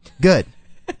 Good.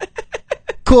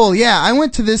 Cool, yeah, I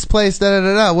went to this place,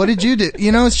 da-da-da-da. What did you do?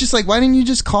 You know, it's just like, why didn't you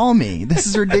just call me? This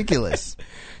is ridiculous.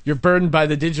 You're burdened by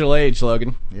the digital age,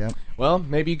 Logan. Yeah. Well,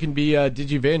 maybe you can be a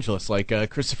digi-evangelist like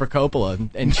Christopher Coppola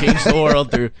and change the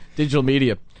world through digital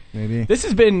media. Maybe. This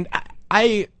has been...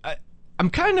 I'm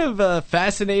kind of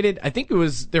fascinated. I think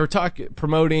they were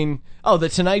promoting... Oh, The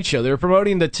Tonight Show. They were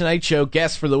promoting The Tonight Show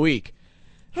guest for the week.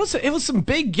 It was some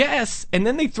big guests, and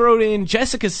then they throw in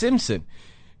Jessica Simpson.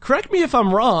 Correct me if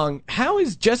I'm wrong. How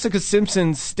is Jessica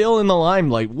Simpson still in the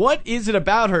limelight? What is it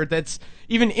about her that's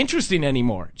even interesting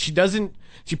anymore? She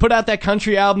put out that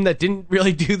country album that didn't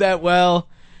really do that well.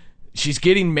 She's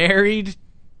getting married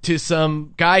to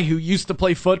some guy who used to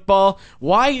play football.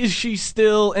 Why is she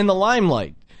still in the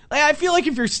limelight? Like, I feel like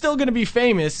if you're still going to be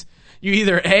famous, you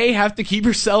either A, have to keep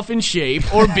yourself in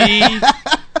shape, or B,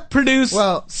 produce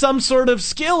some sort of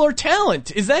skill or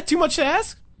talent. Is that too much to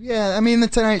ask? Yeah, I mean, The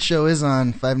Tonight Show is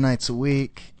on 5 nights a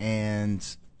week, and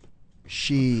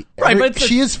she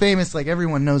is famous. Like,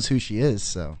 everyone knows who she is,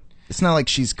 so it's not like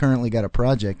she's currently got a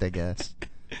project, I guess.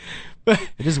 It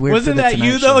is weird. Wasn't that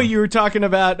you, though? You were talking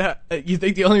about you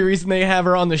think the only reason they have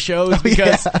her on the show is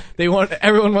because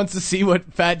everyone wants to see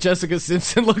what fat Jessica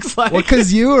Simpson looks like. Well,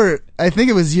 because I think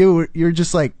it was you were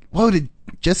just like, whoa, did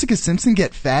Jessica Simpson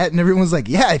get fat? And everyone was like,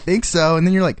 yeah, I think so. And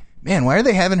then you're like, man, why are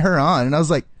they having her on? And I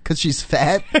was like, because she's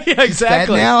fat. Yeah, exactly. She's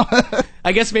fat now.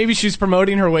 I guess maybe she's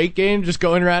promoting her weight gain, just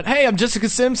going around, hey, I'm Jessica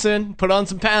Simpson, put on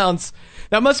some pounds.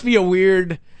 That must be a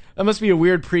weird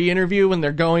pre-interview when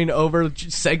they're going over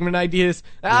segment ideas.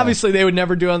 Yeah. Obviously, they would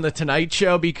never do on The Tonight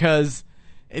Show because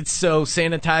it's so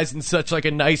sanitized and such like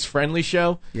a nice, friendly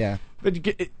show. Yeah. But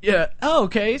yeah. Oh,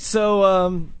 okay.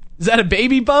 So, is that a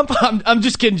baby bump? I'm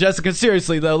just kidding, Jessica.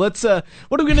 Seriously though, let's. What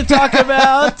are we going to talk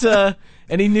about?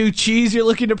 Any new cheese you're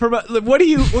looking to promote? What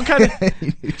kind of...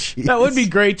 New cheese. That would be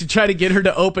great to try to get her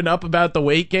to open up about the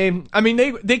weight gain. I mean,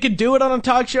 they could do it on a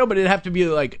talk show, but it'd have to be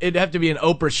an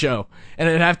Oprah show. And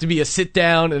it'd have to be a sit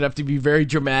down, it'd have to be very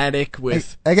dramatic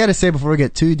with... I gotta say, before we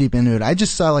get too deep into it, I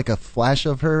just saw like a flash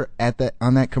of her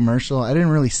on that commercial. I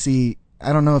didn't really see...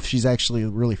 I don't know if she's actually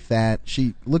really fat.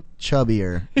 She looked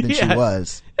chubbier than she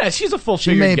was. Yeah, she's a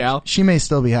full-figured gal. She may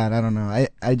still be hot, I don't know.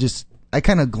 I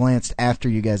kind of glanced after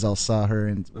you guys all saw her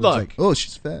and was like, oh,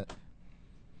 she's fat.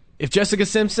 If Jessica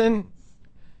Simpson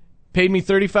paid me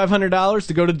 $3,500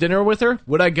 to go to dinner with her,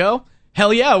 would I go?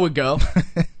 Hell yeah, I would go.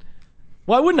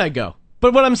 Why wouldn't I go?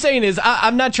 But what I'm saying is,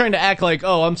 I'm not trying to act like,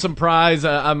 oh, I'm some prize.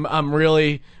 I'm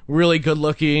really, really good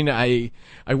looking. I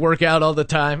work out all the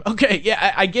time. Okay,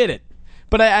 yeah, I get it.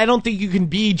 But I don't think you can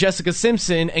be Jessica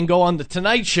Simpson and go on The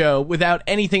Tonight Show without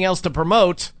anything else to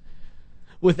promote.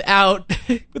 Without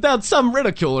some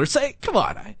ridicule or say, come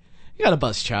on, you gotta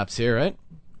bust chops here, right?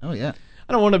 Oh yeah.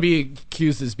 I don't want to be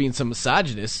accused as being some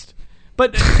misogynist,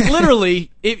 but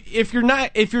literally, if you're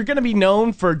gonna be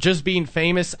known for just being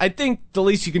famous, I think the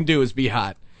least you can do is be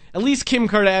hot. At least Kim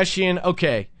Kardashian,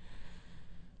 okay,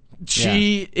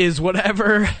 she is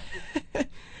whatever.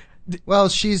 Well,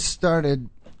 she's started.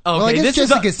 Okay, well, I guess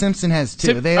Jessica Simpson has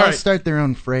too. They all start their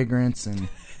own fragrance and.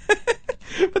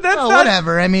 But that's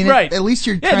whatever. I mean, right. At least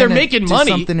you're trying they're to making do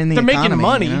money. something in the they're economy. Making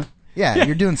money. You know? Yeah,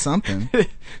 you're doing something.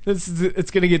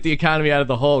 It's going to get the economy out of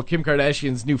the hole. Kim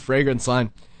Kardashian's new fragrance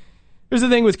line. Here's the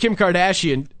thing with Kim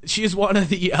Kardashian. She is one of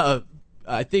the,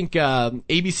 I think,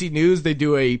 ABC News, they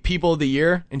do a People of the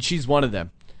Year, and she's one of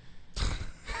them.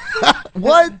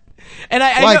 What? And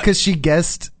why? Because she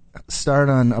guest starred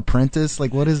on Apprentice?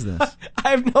 Like, what is this?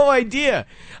 I have no idea.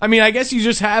 I mean, I guess you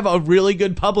just have a really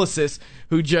good publicist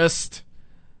who just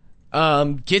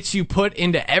gets you put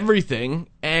into everything,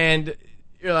 and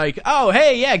you're like, oh,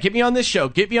 hey, yeah, get me on this show,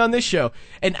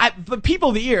 and but People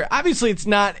of the Year, obviously, it's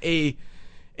not a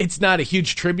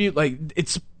huge tribute. Like,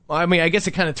 I mean, I guess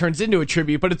it kind of turns into a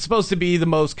tribute, but it's supposed to be the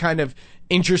most kind of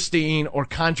interesting or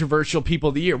controversial People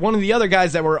of the Year. One of the other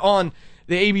guys that were on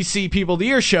the ABC People of the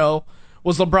Year show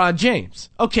was LeBron James.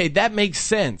 Okay, that makes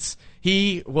sense.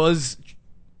 He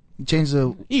changed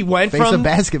the face of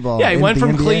basketball. Yeah, he went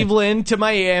from NBA. Cleveland to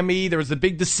Miami. There was a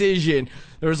big decision.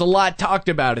 There was a lot talked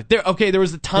about it. There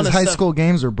was a ton of high stuff. School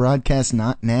games were broadcast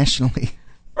not nationally.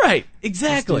 Right,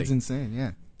 exactly. It's insane,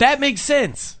 yeah. That makes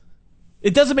sense.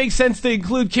 It doesn't make sense to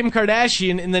include Kim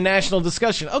Kardashian in the national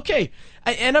discussion. Okay,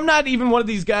 and I'm not even one of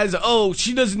these guys,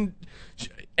 she doesn't,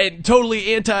 and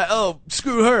totally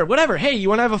screw her, whatever. Hey, you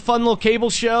want to have a fun little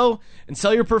cable show and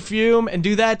sell your perfume and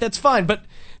do that? That's fine. But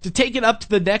to take it up to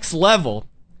the next level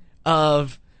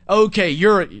of, okay,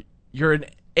 you're an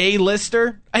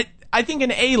A-lister. I think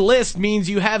an A-list means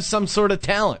you have some sort of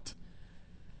talent.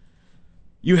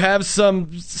 You have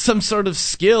some sort of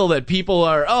skill that people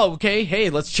are, oh, okay,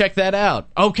 hey, let's check that out.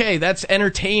 Okay, that's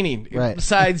entertaining, right.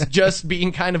 Besides just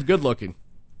being kind of good-looking.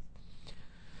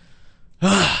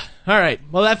 All right,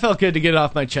 well, that felt good to get it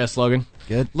off my chest, Logan.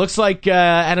 Good. Looks like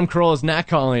Adam Carolla is not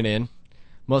calling in.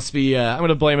 Must be, I'm going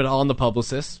to blame it all on the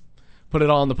publicist. Put it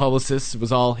all on the publicist. It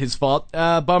was all his fault.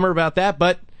 Bummer about that,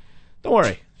 but don't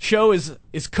worry. Show is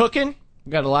cooking.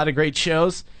 We've got a lot of great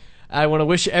shows. I want to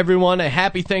wish everyone a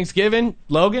happy Thanksgiving.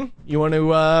 Logan, you want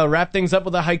to wrap things up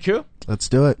with a haiku? Let's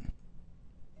do it.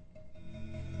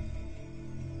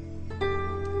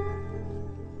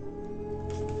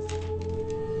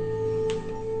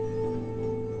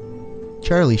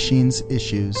 Charlie Sheen's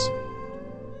issues.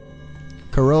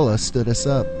 Carolla stood us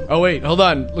up. Oh wait, hold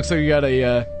on. Looks like we got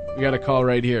a call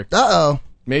right here. Uh-oh.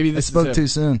 Maybe this I spoke is too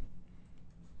soon.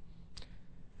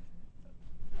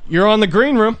 You're on the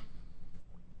green room.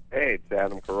 Hey, it's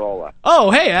Adam Carolla.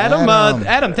 Oh, hey, Adam.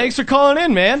 Adam, thanks for calling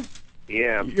in, man.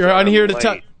 Yeah, you're on here to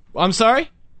talk. I'm sorry?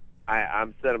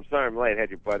 I'm sorry I'm late. I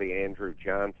had your buddy Andrew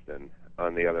Johnston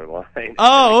on the other line.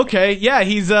 Oh, okay. Yeah,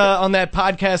 he's on that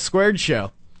Podcast Squared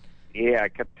show. Yeah, I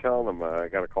kept telling him I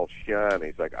got to call Sean.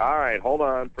 He's like, all right, hold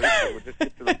on. Pretty soon we'll just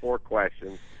get to the 4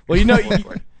 questions. Well,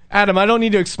 Adam, I don't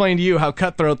need to explain to you how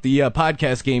cutthroat the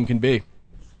podcast game can be.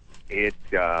 It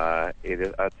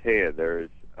is. I'll tell you, there's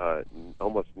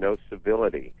almost no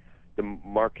civility. The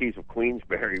Marquis of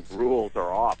Queensberry rules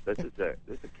are off. This is a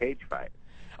cage fight.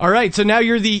 All right, so now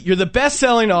you're the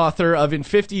best-selling author of In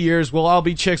 50 Years, We'll All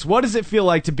Be Chicks. What does it feel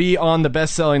like to be on the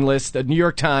best-selling list at New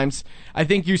York Times? I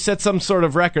think you set some sort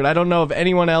of record. I don't know of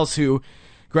anyone else who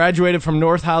graduated from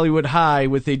North Hollywood High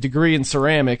with a degree in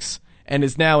ceramics and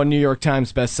is now a New York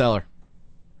Times bestseller.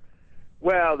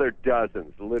 Well, there are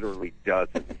dozens, literally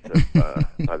dozens of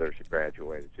others who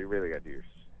graduated. So you really got to do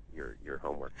your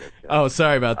homework. Oh,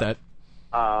 sorry about that.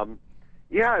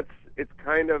 Yeah, it's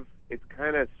kind of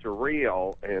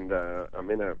surreal, and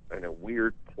I'm in a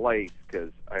weird place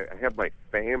because I have my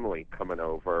family coming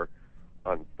over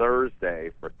on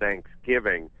Thursday for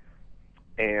Thanksgiving,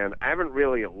 and I haven't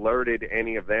really alerted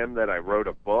any of them that I wrote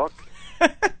a book,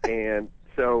 and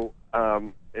so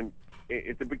and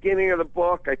at the beginning of the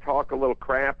book, I talk a little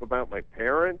crap about my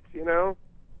parents, you know.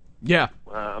 Yeah.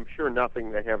 I'm sure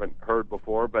nothing they haven't heard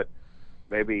before, but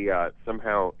maybe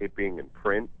somehow it being in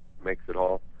print makes it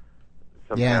all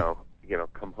somehow,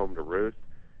 come home to roost.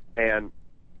 And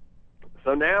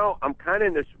so now I'm kind of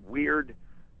in this weird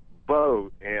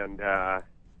boat, and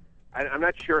I'm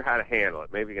not sure how to handle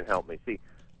it. Maybe you can help me. See,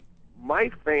 my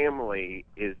family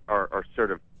are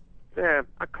sort of,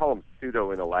 I call them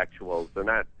pseudo-intellectuals. They're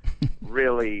not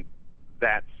really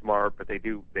that smart, but they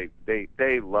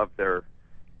love their,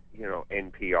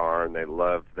 NPR, and they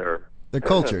love their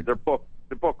cultured. They're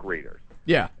book readers.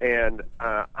 Yeah. And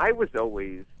I was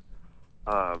always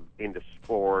into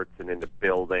sports and into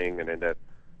building and into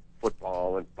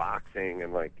football and boxing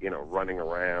and running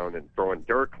around and throwing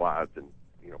dirt clods and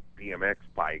BMX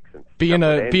bikes and being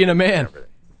a man.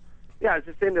 Yeah, I was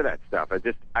just into that stuff. I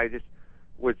just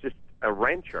was just a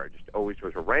wrencher. I just always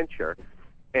was a wrencher,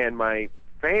 and my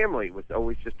family was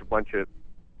always just a bunch of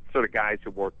sort of guys who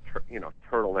wore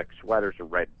turtleneck sweaters and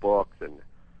read books and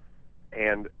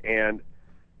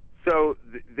so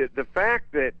the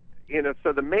fact that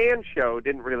so the Man Show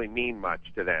didn't really mean much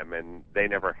to them, and they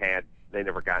never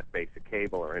got basic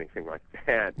cable or anything like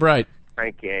that. Right.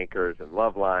 Crank Yankers and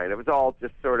Loveline. It was all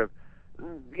just sort of,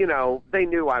 they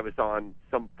knew I was on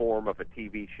some form of a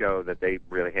TV show that they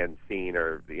really hadn't seen,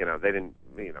 or they didn't,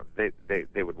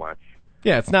 they would watch.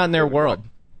 Yeah, it's not in their world.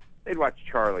 They'd watch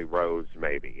Charlie Rose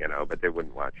maybe, but they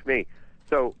wouldn't watch me.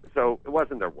 So it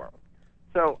wasn't their world.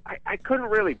 So I couldn't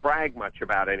really brag much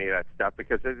about any of that stuff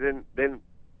because it didn't.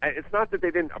 It's not that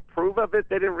they didn't approve of it;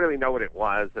 they didn't really know what it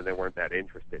was, and they weren't that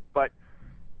interested. But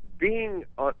being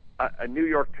a New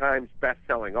York Times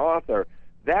best-selling author,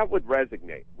 that would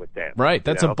resonate with them. Right,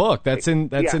 that's a book. That's in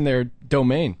their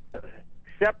domain.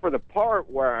 Except for the part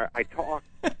where I talk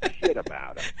shit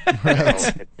about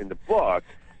it in the book,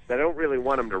 that I don't really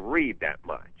want them to read that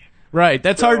much. Right,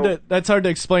 that's hard to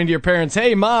explain to your parents.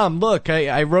 Hey, Mom, look,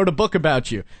 I wrote a book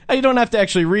about you. Now, you don't have to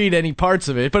actually read any parts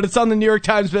of it, but it's on the New York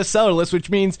Times bestseller list, which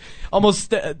means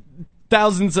almost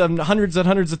hundreds and hundreds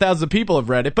of thousands of people have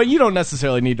read it, but you don't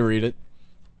necessarily need to read it.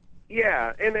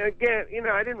 Yeah, and again,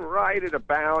 I didn't write it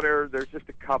about her. There's just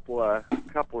a couple of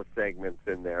segments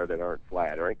in there that aren't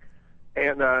flattering,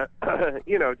 and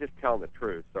just telling the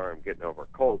truth. Sorry, I'm getting over a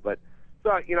cold, but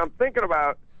so I'm thinking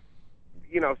about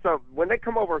so when they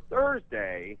come over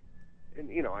Thursday,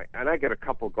 and I get a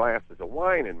couple glasses of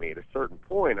wine in me, at a certain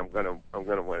point, I'm gonna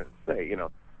want to say,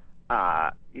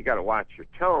 you got to watch your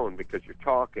tone because you're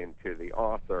talking to the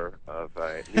author of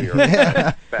New York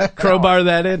bestseller. Crowbar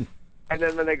that in. And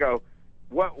then when they go,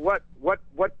 what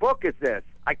book is this?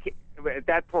 I can't. At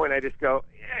that point, I just go,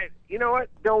 you know what?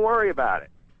 Don't worry about it.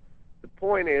 The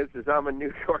point is I'm a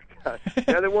New York Times.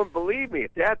 Now they won't believe me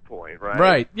at that point, right?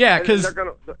 Right. Yeah, because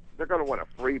they're gonna want a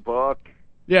free book.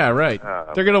 Yeah, right.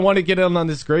 They're gonna want to get in on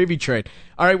this gravy train.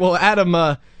 All right. Well,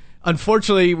 Adam.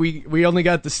 Unfortunately, we only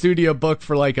got the studio booked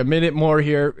for like a minute more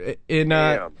here.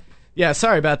 Yeah,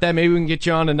 sorry about that. Maybe we can get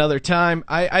you on another time.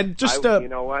 You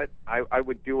know what? I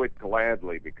would do it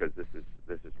gladly because this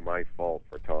is my fault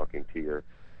for talking to your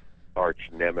arch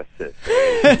nemesis.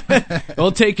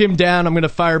 We'll take him down. I'm going to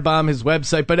firebomb his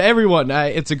website. But everyone,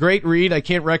 it's a great read. I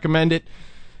can't recommend it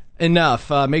enough.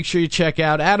 Make sure you check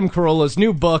out Adam Carolla's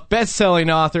new book,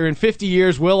 best-selling author. In 50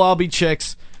 years, we'll all be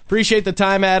chicks. Appreciate the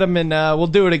time, Adam, and we'll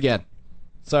do it again.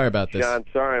 Sorry about this. John,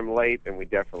 sorry I'm late, and we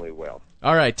definitely will.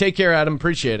 All right. Take care, Adam.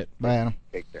 Appreciate it. Bye, Adam.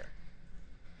 Take care.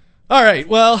 All right.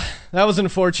 Well, that was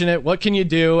unfortunate. What can you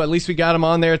do? At least we got him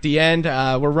on there at the end.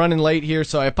 We're running late here,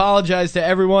 so I apologize to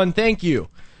everyone. Thank you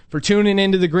for tuning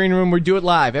into the Green Room. We do it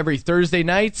live every Thursday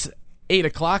nights, 8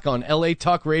 o'clock on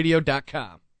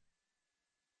LATalkRadio.com.